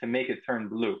chemical to make it turn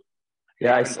blue.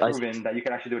 Yeah, I haven't proven that you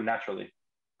can actually do it naturally.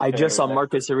 I just saw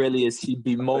Marcus Aurelius. He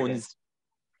bemoans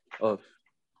of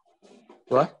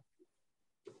what?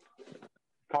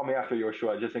 Call me after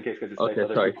Yoshua, just in case, because it's okay,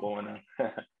 other people want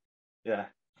to. Yeah.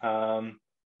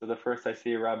 So the first I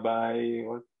see Rabbi.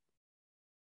 What?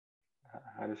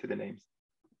 How do you say the names?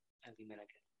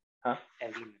 Huh?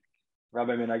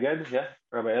 Rabbi Menaged, yeah.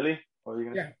 Rabbi Eli, what are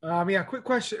you gonna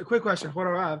say? Quick question. What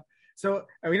Rav? So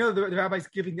we know the rabbis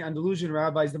giving the Andalusian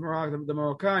rabbis, the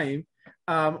Moroccan.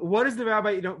 What is the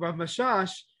rabbi? Rav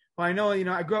Mashash. Well, I know.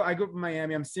 I grew up in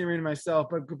Miami. I'm Syrian myself,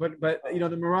 but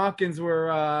the Moroccans were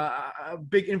a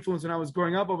big influence when I was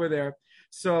growing up over there.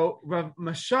 So Rav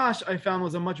Mashash, I found,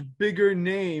 was a much bigger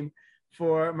name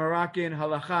for Moroccan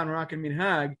halacha, Moroccan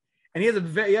minhag, and he has a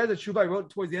tshuva he wrote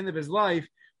towards the end of his life,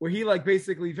 where he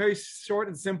basically very short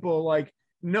and simple,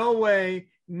 no way,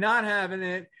 not having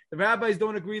it. The rabbis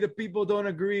don't agree. The people don't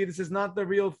agree. This is not the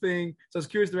real thing. So I was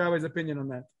curious the rabbi's opinion on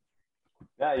that.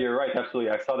 Yeah, you're right. Absolutely.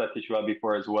 I saw that teshuvah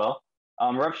before as well.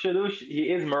 Rav Shalush,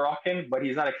 he is Moroccan, but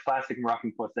he's not a classic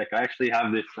Moroccan posek. I actually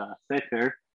have this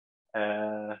sefer.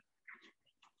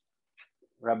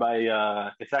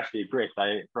 Rabbi, it's actually great.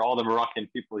 For all the Moroccan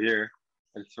people here,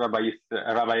 it's Rabbi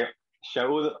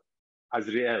Shaul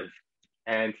Azriel.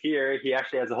 And here, he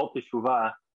actually has a whole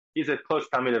teshuvah. He's a close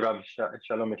Talmid of Rabbi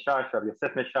Shalom Meshash, Rabbi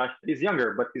Yosef Meshash. He's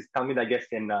younger, but he's Talmid, I guess,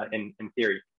 in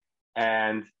theory.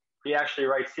 And he actually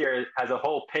writes here, has a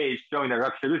whole page showing that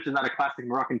Rav Shalush is not a classic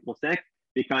Moroccan posek,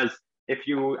 because I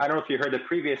don't know if you heard the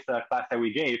previous class that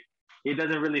we gave, he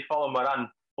doesn't really follow Maran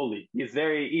fully. He's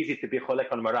very easy to be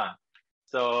cholek on Maran.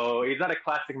 So he's not a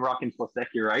classic Moroccan posek,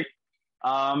 you're right.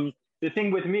 The thing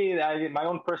with me, my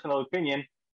own personal opinion,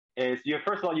 is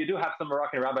first of all, you do have some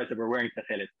Moroccan rabbis that were wearing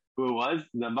Tekhelet. Who was?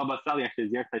 The Baba Sali actually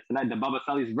is here tonight. The Baba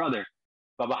Sali's brother,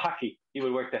 Baba Haki, he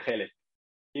would wear Tekhelet.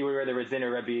 He would wear the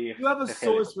Reziner Rebbe. Do you have a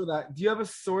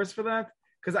source for that?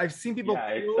 Because I've seen people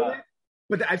quote it,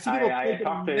 but I've seen people. I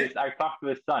talked to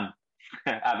his son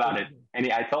about it, and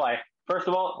first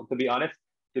of all, to be honest,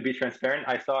 to be transparent,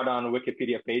 I saw it on the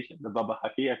Wikipedia page, the Baba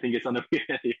Haki. I think it's on the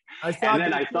Wikipedia. I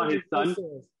saw his son.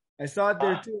 I saw it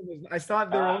there too. I saw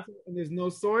it there also, and there's no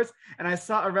source. And I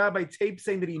saw a rabbi tape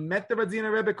saying that he met the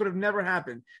Radzina Rebbe. It could have never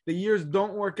happened. The years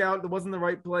don't work out. It wasn't the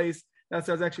right place. That's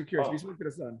why I was actually curious. You spoke to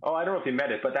the son. I don't know if he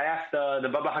met it, but I asked the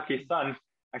Baba Haki's son.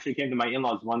 Actually came to my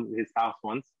in-laws his house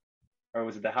once, or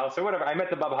was it the house or whatever. I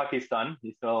met the Baba Haki's son.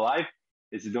 He's still alive.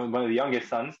 This is one of the youngest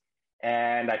sons.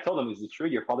 And I told him, "Is it true?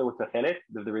 Your father was Tekhelet,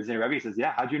 the Radzina Rebbe?" He says,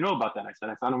 "Yeah. How'd you know about that?" I said,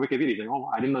 "I saw it on Wikipedia." He's like, "Oh,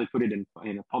 I didn't know they put it in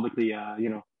publicly,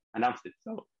 announced it."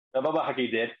 So the Baba Haki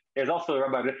did. There's also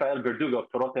Rabbi Rafael Berdugo of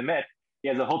Torot Emet. He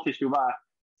has a whole teshuvah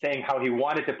saying how he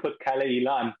wanted to put Kale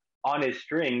Ilan on his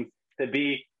strings to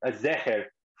be a zecher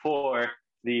for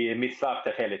the mitzvah of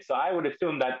Tekhelet. So I would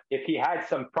assume that if he had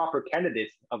some proper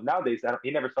candidates of nowadays,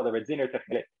 he never saw the Redziner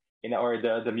Tekhelet or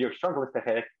the Muir Strunkel's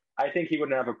Tekhelet, I think he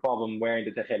wouldn't have a problem wearing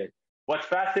the Tekhelet. What's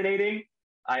fascinating,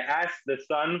 I asked the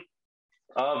son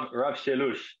of Rav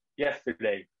Shelush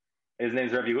yesterday. His name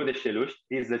is Rav Yehuda Shelush.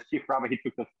 He's the chief rabbi. He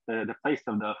took the place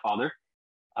of the father.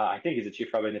 I think he's the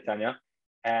chief rabbi in Netanya.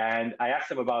 And I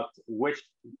asked him about which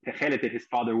Tekhelet did his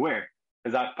father wear.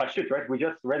 Because Pashut, right? We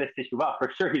just read his Teshubot. For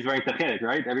sure he's wearing Tekhelet,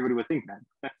 right? Everybody would think that.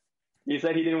 He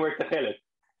said he didn't wear Tekhelet.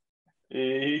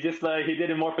 He just he did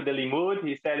it more for the limud.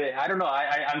 He said, I don't know.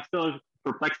 I'm still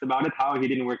perplexed about it, how he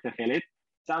didn't wear Tekhelet.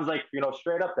 Sounds like,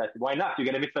 straight up that. Why not? You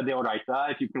get a mitzvah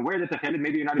deoraita. If you can wear the Tekhelet,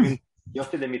 maybe you're not even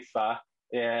yoseh the mitzvah.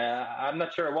 I'm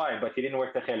not sure why, but he didn't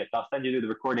wear Tekhelet. I'll send you the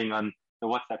recording on the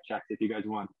WhatsApp chat if you guys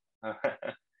want.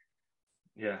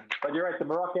 Yeah. But you're right. The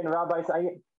Moroccan rabbis,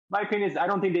 my opinion is I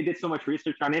don't think they did so much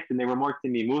research on it, and they were more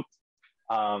timimut.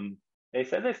 They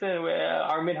said, listen,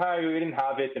 our minhag, we didn't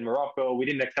have it in Morocco. We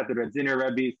didn't accept the Redziner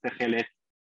Rebbe's Tekhelet.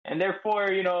 And therefore,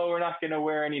 we're not going to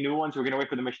wear any new ones. We're going to wait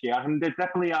for the Mashiach. And there's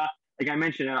definitely, like I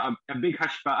mentioned, a big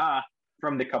hashpa'ah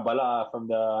from the Kabbalah, from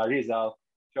the Arizal,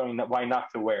 showing that why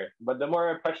not to wear it. But the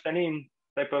more Pashtanim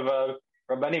type of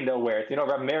Rabbanim, they'll wear it.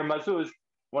 Rab Meir Mazuz,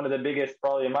 one of the biggest,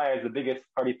 probably in my eyes, the biggest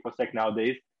party posek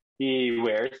nowadays, he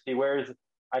wears,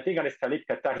 I think on his Talit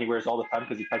Katan, he wears all the time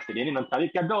because he touched it in. And on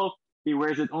Talit Gadol, he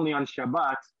wears it only on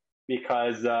Shabbat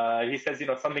because he says,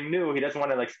 something new. He doesn't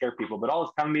want to scare people. But all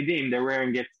his Talmidim, they're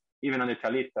wearing it even on the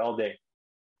Talit all day.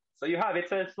 So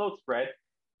it's a slow spread,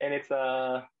 and it's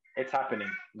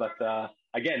happening. But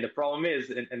again, the problem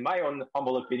is, in my own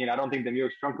humble opinion, I don't think the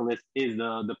Muir Strunkel is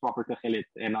the proper Tekhelet,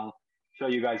 and I'll show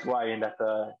you guys why in that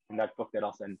book that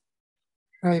I'll send.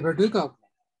 Hey, Berdugo.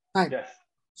 Hi. Yes.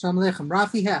 Shalom Aleichem.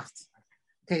 Rafi Hecht.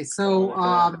 Okay, so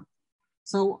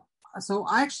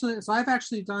I've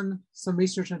actually done some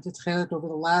research on Tekhelet over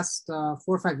the last 4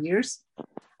 or 5 years,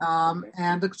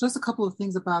 and just a couple of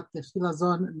things about the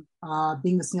Chilazon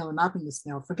being the snail and not being the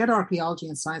snail. Forget archaeology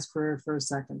and science for a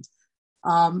second.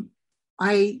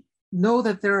 I know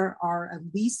that there are at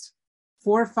least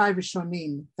 4 or 5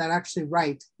 Rishonim that actually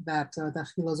write that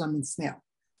Chilazon means snail.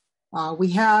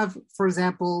 We have, for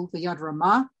example, the Yad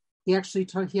Ramah. He actually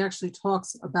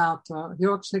talks about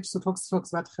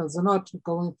Chilazonot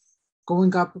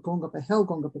going up a hill,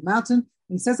 going up a mountain.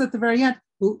 And he says at the very end,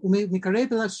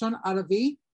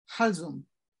 Halzum.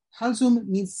 Halzum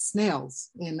means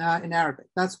snails in Arabic.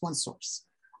 That's one source.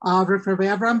 Rabbi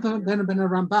Avram ben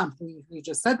Rambam, we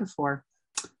just said before,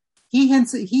 he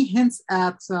hints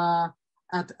at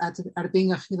it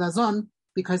being a chilazon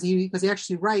because he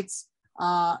actually writes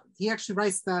that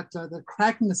the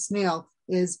cracking the snail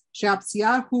is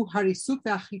she'apsiahu harisuk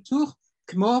ve'achituch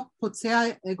kmo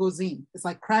potzei egozin. It's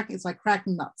like cracking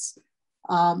nuts.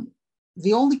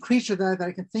 The only creature that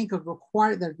I can think of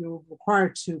that you're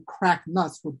required to crack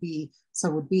nuts would be a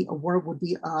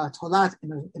tolat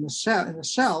in a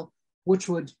shell, which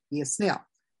would be a snail.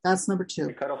 That's number 2.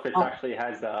 The cuttlefish actually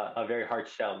has a very hard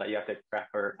shell that you have to crack,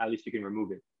 or at least you can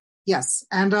remove it. Yes,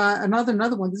 and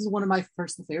another one. This is one of my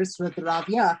personal favorites. The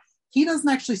Ravia, he doesn't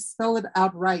actually spell it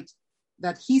outright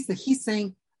that he's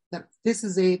saying that this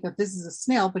is a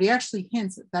snail, but he actually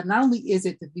hints that not only is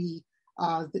it a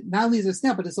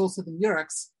snail, but it's also the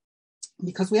murex,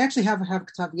 because we actually have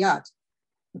Ktav Yad.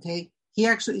 Okay, he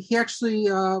actually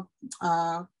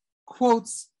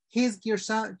quotes his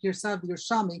Girsav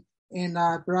Yerushalmi in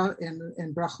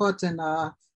Brachot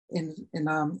in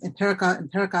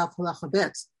Perika Halacha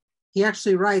Bet. He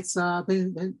actually writes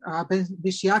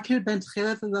Bishiyakir ben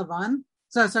Tekhelet Lavan.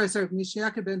 Sorry,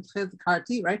 Bishiyakir ben Tekhelet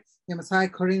Karti, right? Yemasai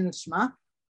Korin Shema,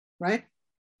 right?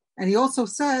 And he also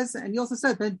says ben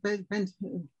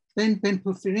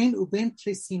Pufirin uben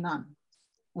Trisinan.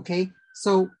 Okay,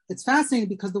 so it's fascinating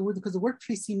because the word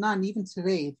Trisinan, even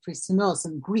today, Trisinos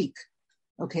in Greek,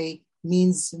 okay,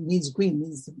 means green,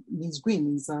 means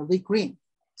leek green.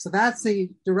 So that's a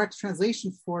direct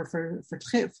translation for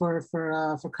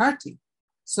Karti.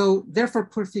 So therefore,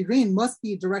 Porphyrin must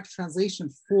be a direct translation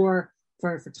for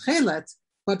Tekhelet.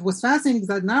 But what's fascinating is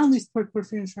that not only is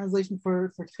Porphyrin translation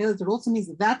for Tekhelet, it also means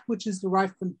that which is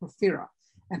derived from Porphyra.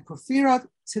 And Porphyra,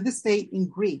 to this day in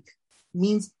Greek,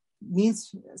 means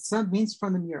from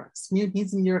the murex,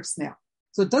 means the murex snail.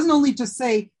 So it doesn't only just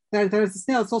say that there's a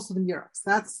snail; it's also the murex.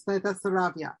 That's the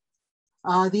Ravia.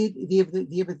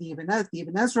 The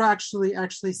Ibn Ezra actually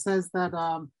says that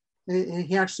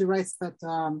he actually writes that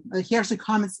he actually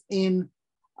comments in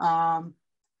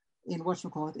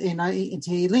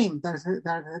Tehillim that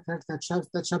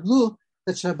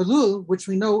Shablu, which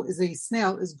we know is a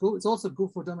snail, is also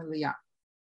Gufo Domeliyah.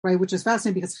 right? Which is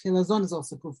fascinating because Chilazon is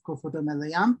also Kufu Dome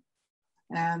Layam.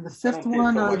 And the fifth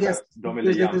one, I guess,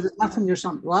 there's nothing you're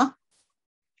showing. What?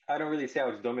 I don't really say how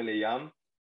it's Dome Layam.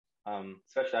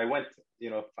 Especially, I went,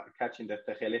 catching the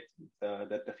Tekhelet,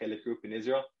 the Tekhelet group in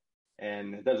Israel,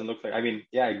 and it doesn't look like,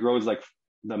 it grows like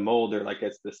the mold or like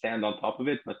it's the sand on top of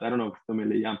it, but I don't know if it's Dome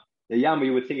Layam. The Yam,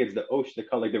 you would think it's the ocean, the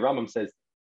color, like the Rambam says,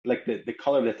 like the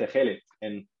color of the Tekhelet,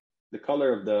 and the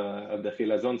color of the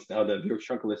Chilazon, the Biur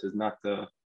Shunkelis is not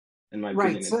in my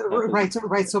opinion. So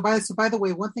by the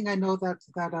way, one thing I know that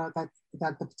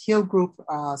the Patil group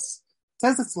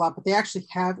says it's a lot, but they actually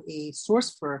have a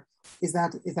source for is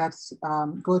that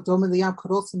Dome Layam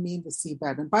could also mean the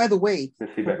seabed. And by the way,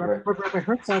 Rabbi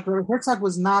Herzog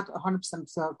was not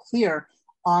 100% clear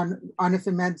on if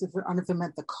it meant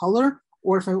the color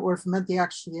or if it meant the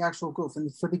actual goof.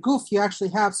 And for the goof, you actually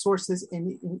have sources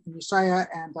in Yeshaya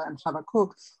and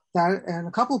Habakkuk that in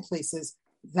a couple of places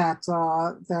that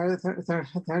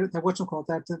they're what you call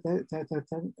that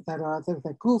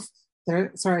goof.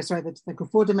 The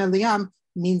Gufo de Meliam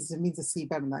means a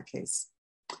seabed in that case.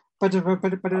 But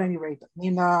at any rate,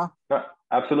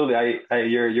 absolutely.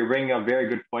 You're bringing up very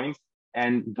good points.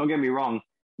 And don't get me wrong,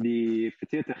 the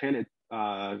Petit Techelet,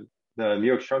 the New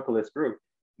York Shunkelis group,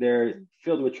 they're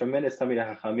filled with tremendous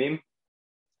Talmidei Chachamim,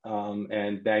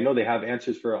 and I know they have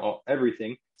answers for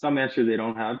everything. Some answers they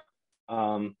don't have.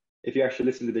 If you actually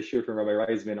listen to the shir from Rabbi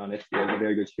Reisman on it, he has a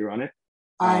very good shir on it.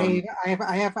 I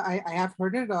have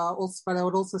heard it. Also, but I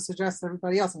would also suggest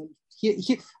everybody else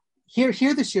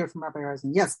hear the shir from Rabbi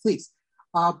Reisman. Yes, please.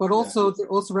 But also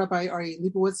Rabbi Ari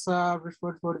Leibowitz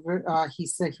he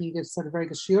said a very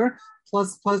good shir.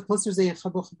 Plus there's a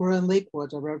Chabur in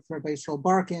Lakewood, Rabbi Yisrael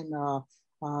Barkin,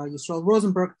 Yisrael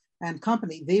Rosenberg and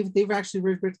company. They've actually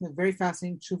written a very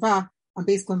fascinating tshuva on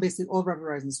basically all Rabbi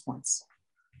Reisman's points.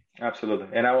 Absolutely,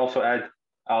 and I'll also add.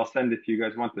 I'll send if you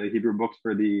guys want the Hebrew books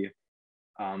for the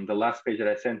last page that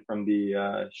I sent from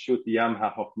the Shut Yam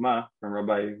HaChochma from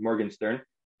Rabbi Morgenstern,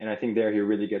 and I think there he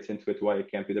really gets into it why it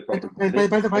can't be the proper. By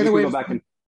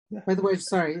the way,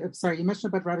 sorry, you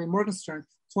mentioned about Rabbi Morgenstern.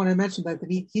 Just want to mention that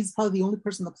he's probably the only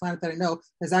person on the planet that I know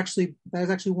that has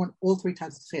actually won all three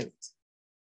types of Tekhelet.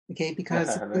 Okay,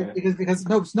 because Dr.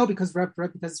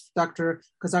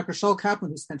 Shaul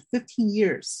Kaplan, who spent 15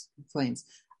 years, claims,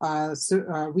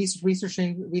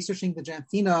 researching the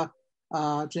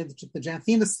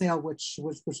Janthina snail, which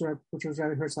was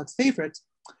Rabbi Herzog's favorite.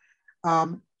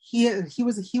 He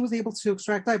was able to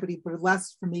extract dye, but it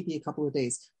lasted for maybe a couple of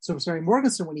days. So sorry,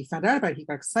 Morgenstern, when he found out about it, he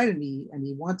got excited and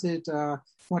he wanted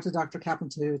Dr. Kaplan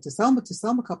to sell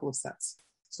him a couple of sets.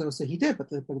 So he did,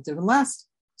 but it didn't last.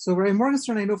 So Rabbi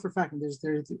Morgenstern, I know for a fact, and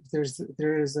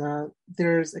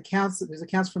there's accounts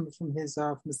from his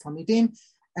Talmidim,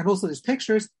 and also there's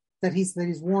pictures that he's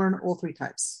worn all three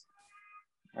types.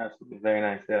 Absolutely, very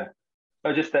nice. Yeah.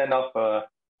 So just to end off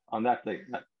on that, like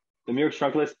the New York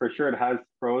Shunkelis, for sure it has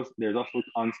pros. There's also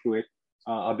cons to it.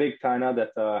 A big tana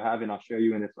that I have, and I'll share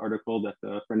you in this article that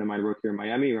a friend of mine wrote here in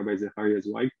Miami, Rabbi Zechariah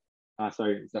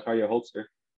Holzer.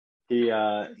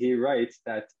 He writes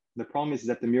that the problem is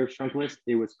that the New York Shunkelis,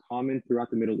 it was common throughout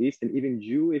the Middle East, and even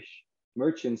Jewish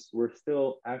merchants were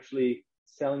still actually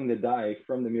selling the dye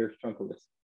from the New York Shunkelis.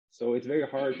 So it's very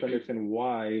hard to understand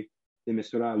why the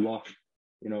Mesorah lost.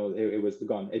 It was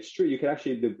gone. It's true. You could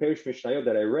actually, the Perish Mishnayot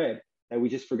that I read, that we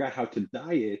just forgot how to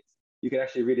dye it, you could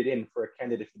actually read it in for a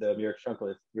candidate for the New York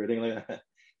Shunkelis, everything like that.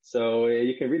 So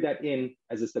you can read that in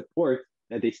as a support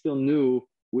that they still knew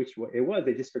which one it was.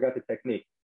 They just forgot the technique.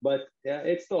 But yeah,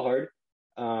 it's still hard.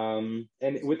 And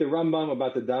with the Rambam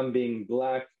about the dam being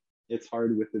black, it's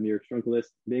hard with the New York Shunkelis.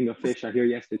 Being a fish, I hear,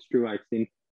 yes, it's true. I've seen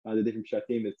the different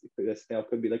shatim. The snail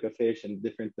could be like a fish, and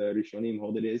different Rishonim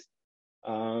hold it is.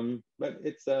 But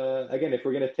it's again, if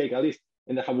we're gonna take, at least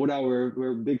in the Habura,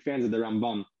 we're big fans of the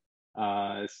Rambam.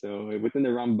 So within the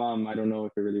Rambam, I don't know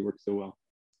if it really works so well.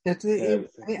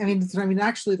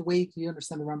 Actually, the way you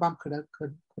understand the Rambam could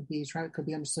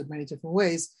be understood many different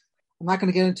ways. I'm not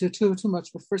going to get into it too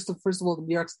much, but first of all, the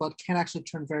New York's blood can actually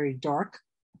turn very dark.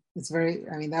 It's very,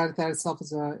 that itself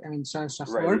is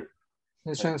Shachor.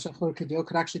 Shachor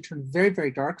could actually turn very,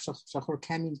 very dark. Shachor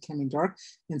can mean dark.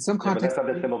 In some contexts, but that's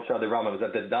not the symbol of the Rambam, is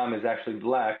that the dam is actually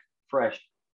black, fresh,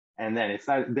 and then it's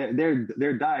not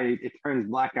their dye. It turns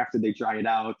black after they dry it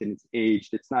out and it's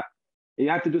aged. It's not. You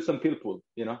have to do some pilpul,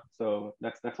 So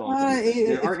that's all.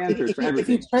 There are answers for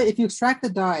everything. If you extract the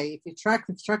dye, if you extract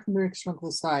the New York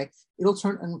Shunkelis dye, it'll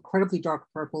turn an incredibly dark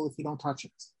purple if you don't touch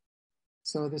it.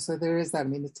 So there is that.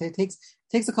 It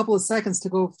takes a couple of seconds to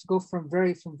go from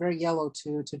very yellow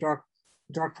to dark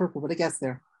purple, but it gets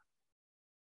there.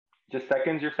 Just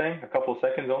seconds, you're saying? A couple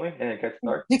seconds only, and it gets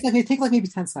dark? Take like maybe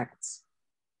 10 seconds.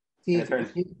 And it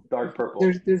turns dark purple.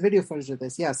 There's video footage of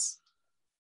this, yes.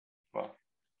 Well,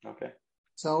 okay.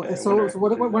 So, Yeah,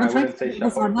 what I'm trying to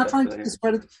listen, I'm not trying to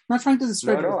discredit. I'm not trying to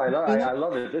discredit. No, I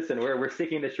love it. Listen, we're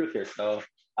seeking the truth here. So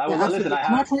I would listen. I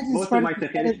have most of my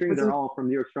Tekhelet strings are all from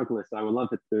New York Structuralists. So I would love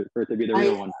it for it to be the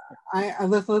real one.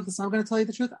 Listen, I'm going to tell you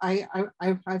the truth.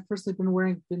 I've personally been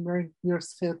wearing New York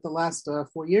Fit the last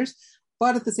 4 years,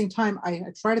 but at the same time, I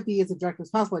try to be as objective as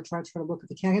possible. I try to look at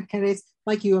the candidates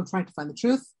like you. I'm trying to find the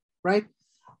truth, right?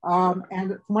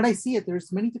 And from what I see,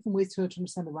 there's many different ways to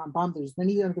understand the Rambam. There's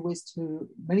many different ways to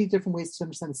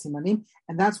understand the Simanim,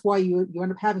 and that's why you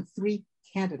end up having 3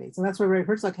 candidates, and that's why Rabbi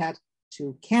Herzog had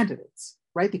 2 candidates,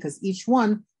 right? Because each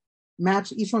one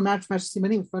matches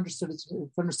Simanim if understood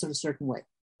a certain way.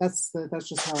 That's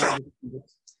just how I do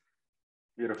it.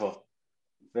 Beautiful,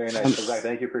 very nice.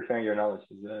 Thank you for sharing your knowledge.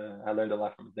 I learned a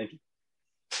lot from it. Thank you.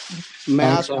 May I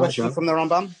ask a question from the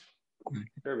Rambam?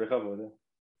 Sure,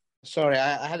 Sorry,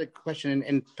 I had a question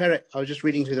in Perek. I was just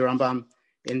reading through the Rambam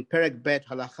in Perek Bet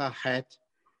Halacha Het.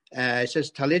 It says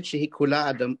Talit shehi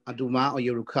kula aduma or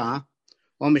yeruka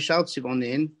or mishal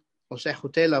tzivonin or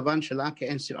sechute lavan shela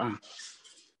ke'en siv'ah.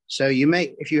 So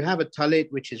if you have a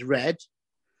talit which is red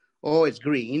or it's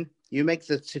green, you make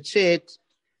the tzitzit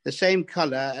the same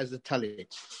color as the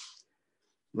talit,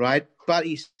 right? But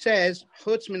he says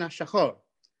chutz min hashachor,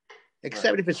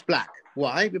 except if it's black.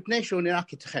 Why? B'pnei shu nirah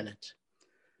Tekhelet.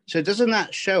 So doesn't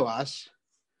that show us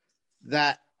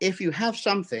that if you have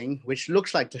something which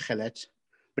looks like Tekhelet,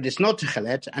 but it's not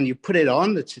Tekhelet, and you put it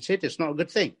on, the tzitzit, it's not a good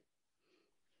thing?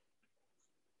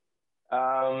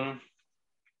 It's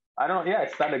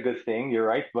not a good thing. You're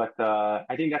right, but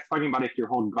I think that's talking about if your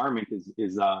whole garment is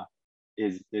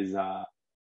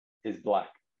black,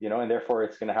 and therefore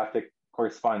it's going to have to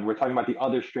correspond. We're talking about the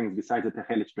other strings besides the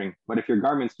Tekhelet string. But if your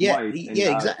garment's white,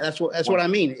 exactly. That's what I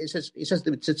mean. It says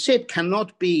the tzitzit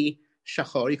cannot be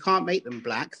shachor. You can't make them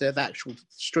black. They're the actual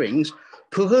strings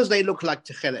because they look like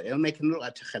Tekhelet. It'll make them look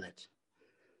like Tekhelet.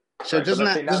 So right,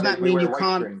 doesn't that mean you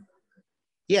can't? String.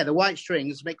 Yeah, the white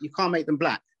strings you can't make them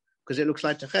black because it looks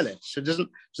like Tekhelet. So does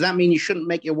that mean you shouldn't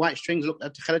make your white strings look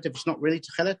like Tekhelet if it's not really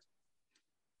Tekhelet?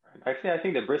 Actually, I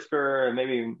think the Brisker,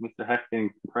 maybe Mr. Heck can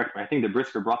correct me, I think the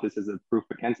Brisker brought this as a proof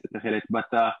against the Tekhelet,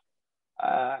 but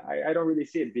I don't really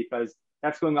see it because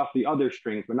that's going off the other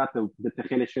strings, but not the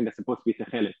Tekhelet string that's supposed to be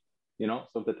Tekhelet. So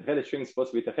if the Tekhelet string is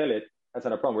supposed to be Tekhelet, that's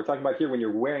not a problem. We're talking about here when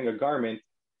you're wearing a garment,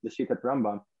 the Shitat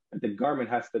Rambam, the garment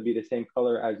has to be the same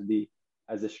color as the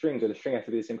strings, or the string has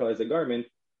to be the same color as the garment.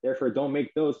 Therefore, don't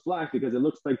make those black because it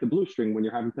looks like the blue string when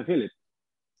you're having Tekhelet.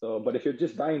 So, but if you're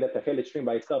just buying that Tekhelet string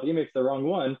by itself, even if it's the wrong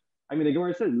one, I mean, the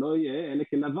Gemara says, Lo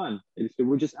lavan.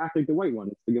 We're just acting like the white one.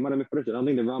 It's the Gemara Mefresh. I don't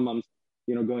think the Rambam's,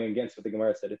 going against what the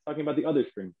Gemara said. It's talking about the other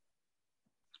string.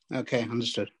 Okay,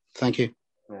 understood. Thank you.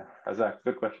 Yeah, Azak,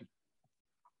 good question.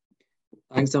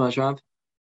 Thanks so much, Rob.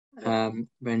 Very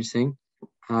interesting.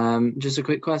 Just a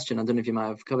quick question. I don't know if you might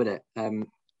have covered it.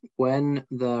 When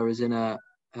the Razina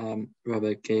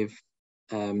Rebbe gave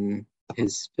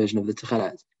his version of the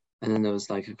Tekhelet, and then there was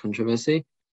like a controversy,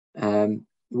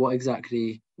 what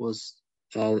exactly was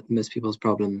most people's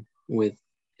problem with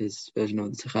his version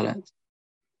of the Tekhelet?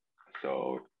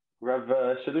 So Rav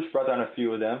Shadush brought down a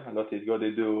few of them. I thought he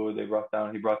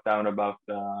brought down about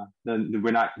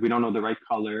we don't know the right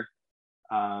color.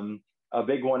 A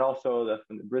big one also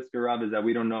from the Brisker Rav is that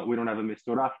we don't have a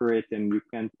Mesorah for it, and you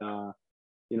can't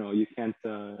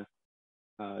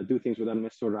do things without a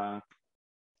Mesorah.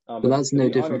 But that's no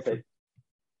different.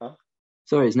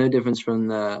 Sorry, it's no difference from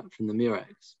the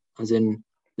Murex. As in,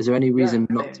 is there any reason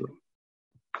not to?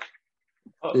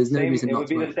 There's no reason not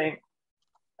to. It would be the same.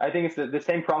 I think it's the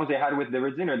same problems they had with the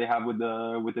Redziner they have with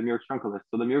the Murex Trunculus.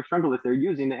 So the Murex Trunculus, they're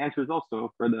using the answers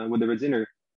also with the Redziner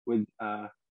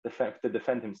to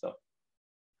defend himself.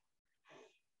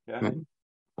 Yeah.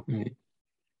 Right.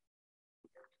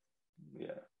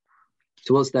 Yeah.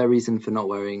 So what's their reason for not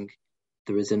wearing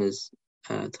the Redziner's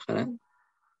Tekhelet?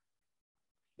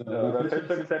 Rav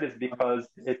Herzog said it's because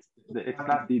it's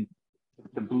not the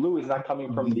blue is not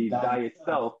coming from the dye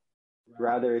itself,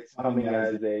 rather it's coming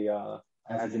as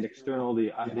an external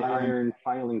the iron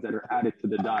filings that are added to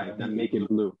the dye that make it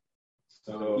blue.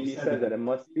 So he says that it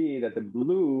must be that the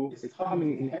blue is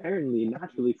coming inherently,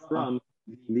 naturally from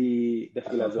the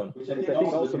filazon. Which I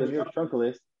think also the New York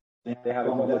Trunculus, they have a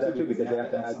problem with that too because they have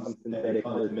to add some synthetic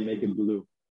color to make it blue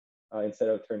instead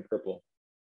of turn purple.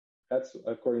 That's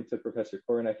according to Professor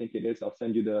Corin. I think it is. I'll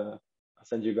send you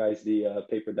guys the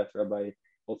paper that Rabbi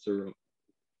also wrote.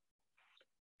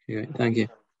 Okay, thank you.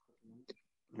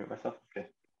 Myself, okay.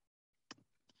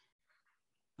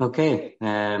 Okay,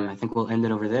 I think we'll end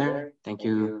it over there. Thank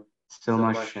you so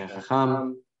much,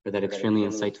 Chacham, for that extremely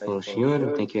insightful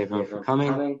shiur. Thank you, everyone, for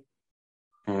coming.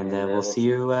 And we'll see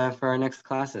you for our next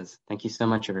classes. Thank you so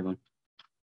much, everyone.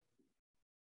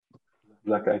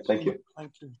 Okay, thank you.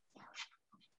 Thank you.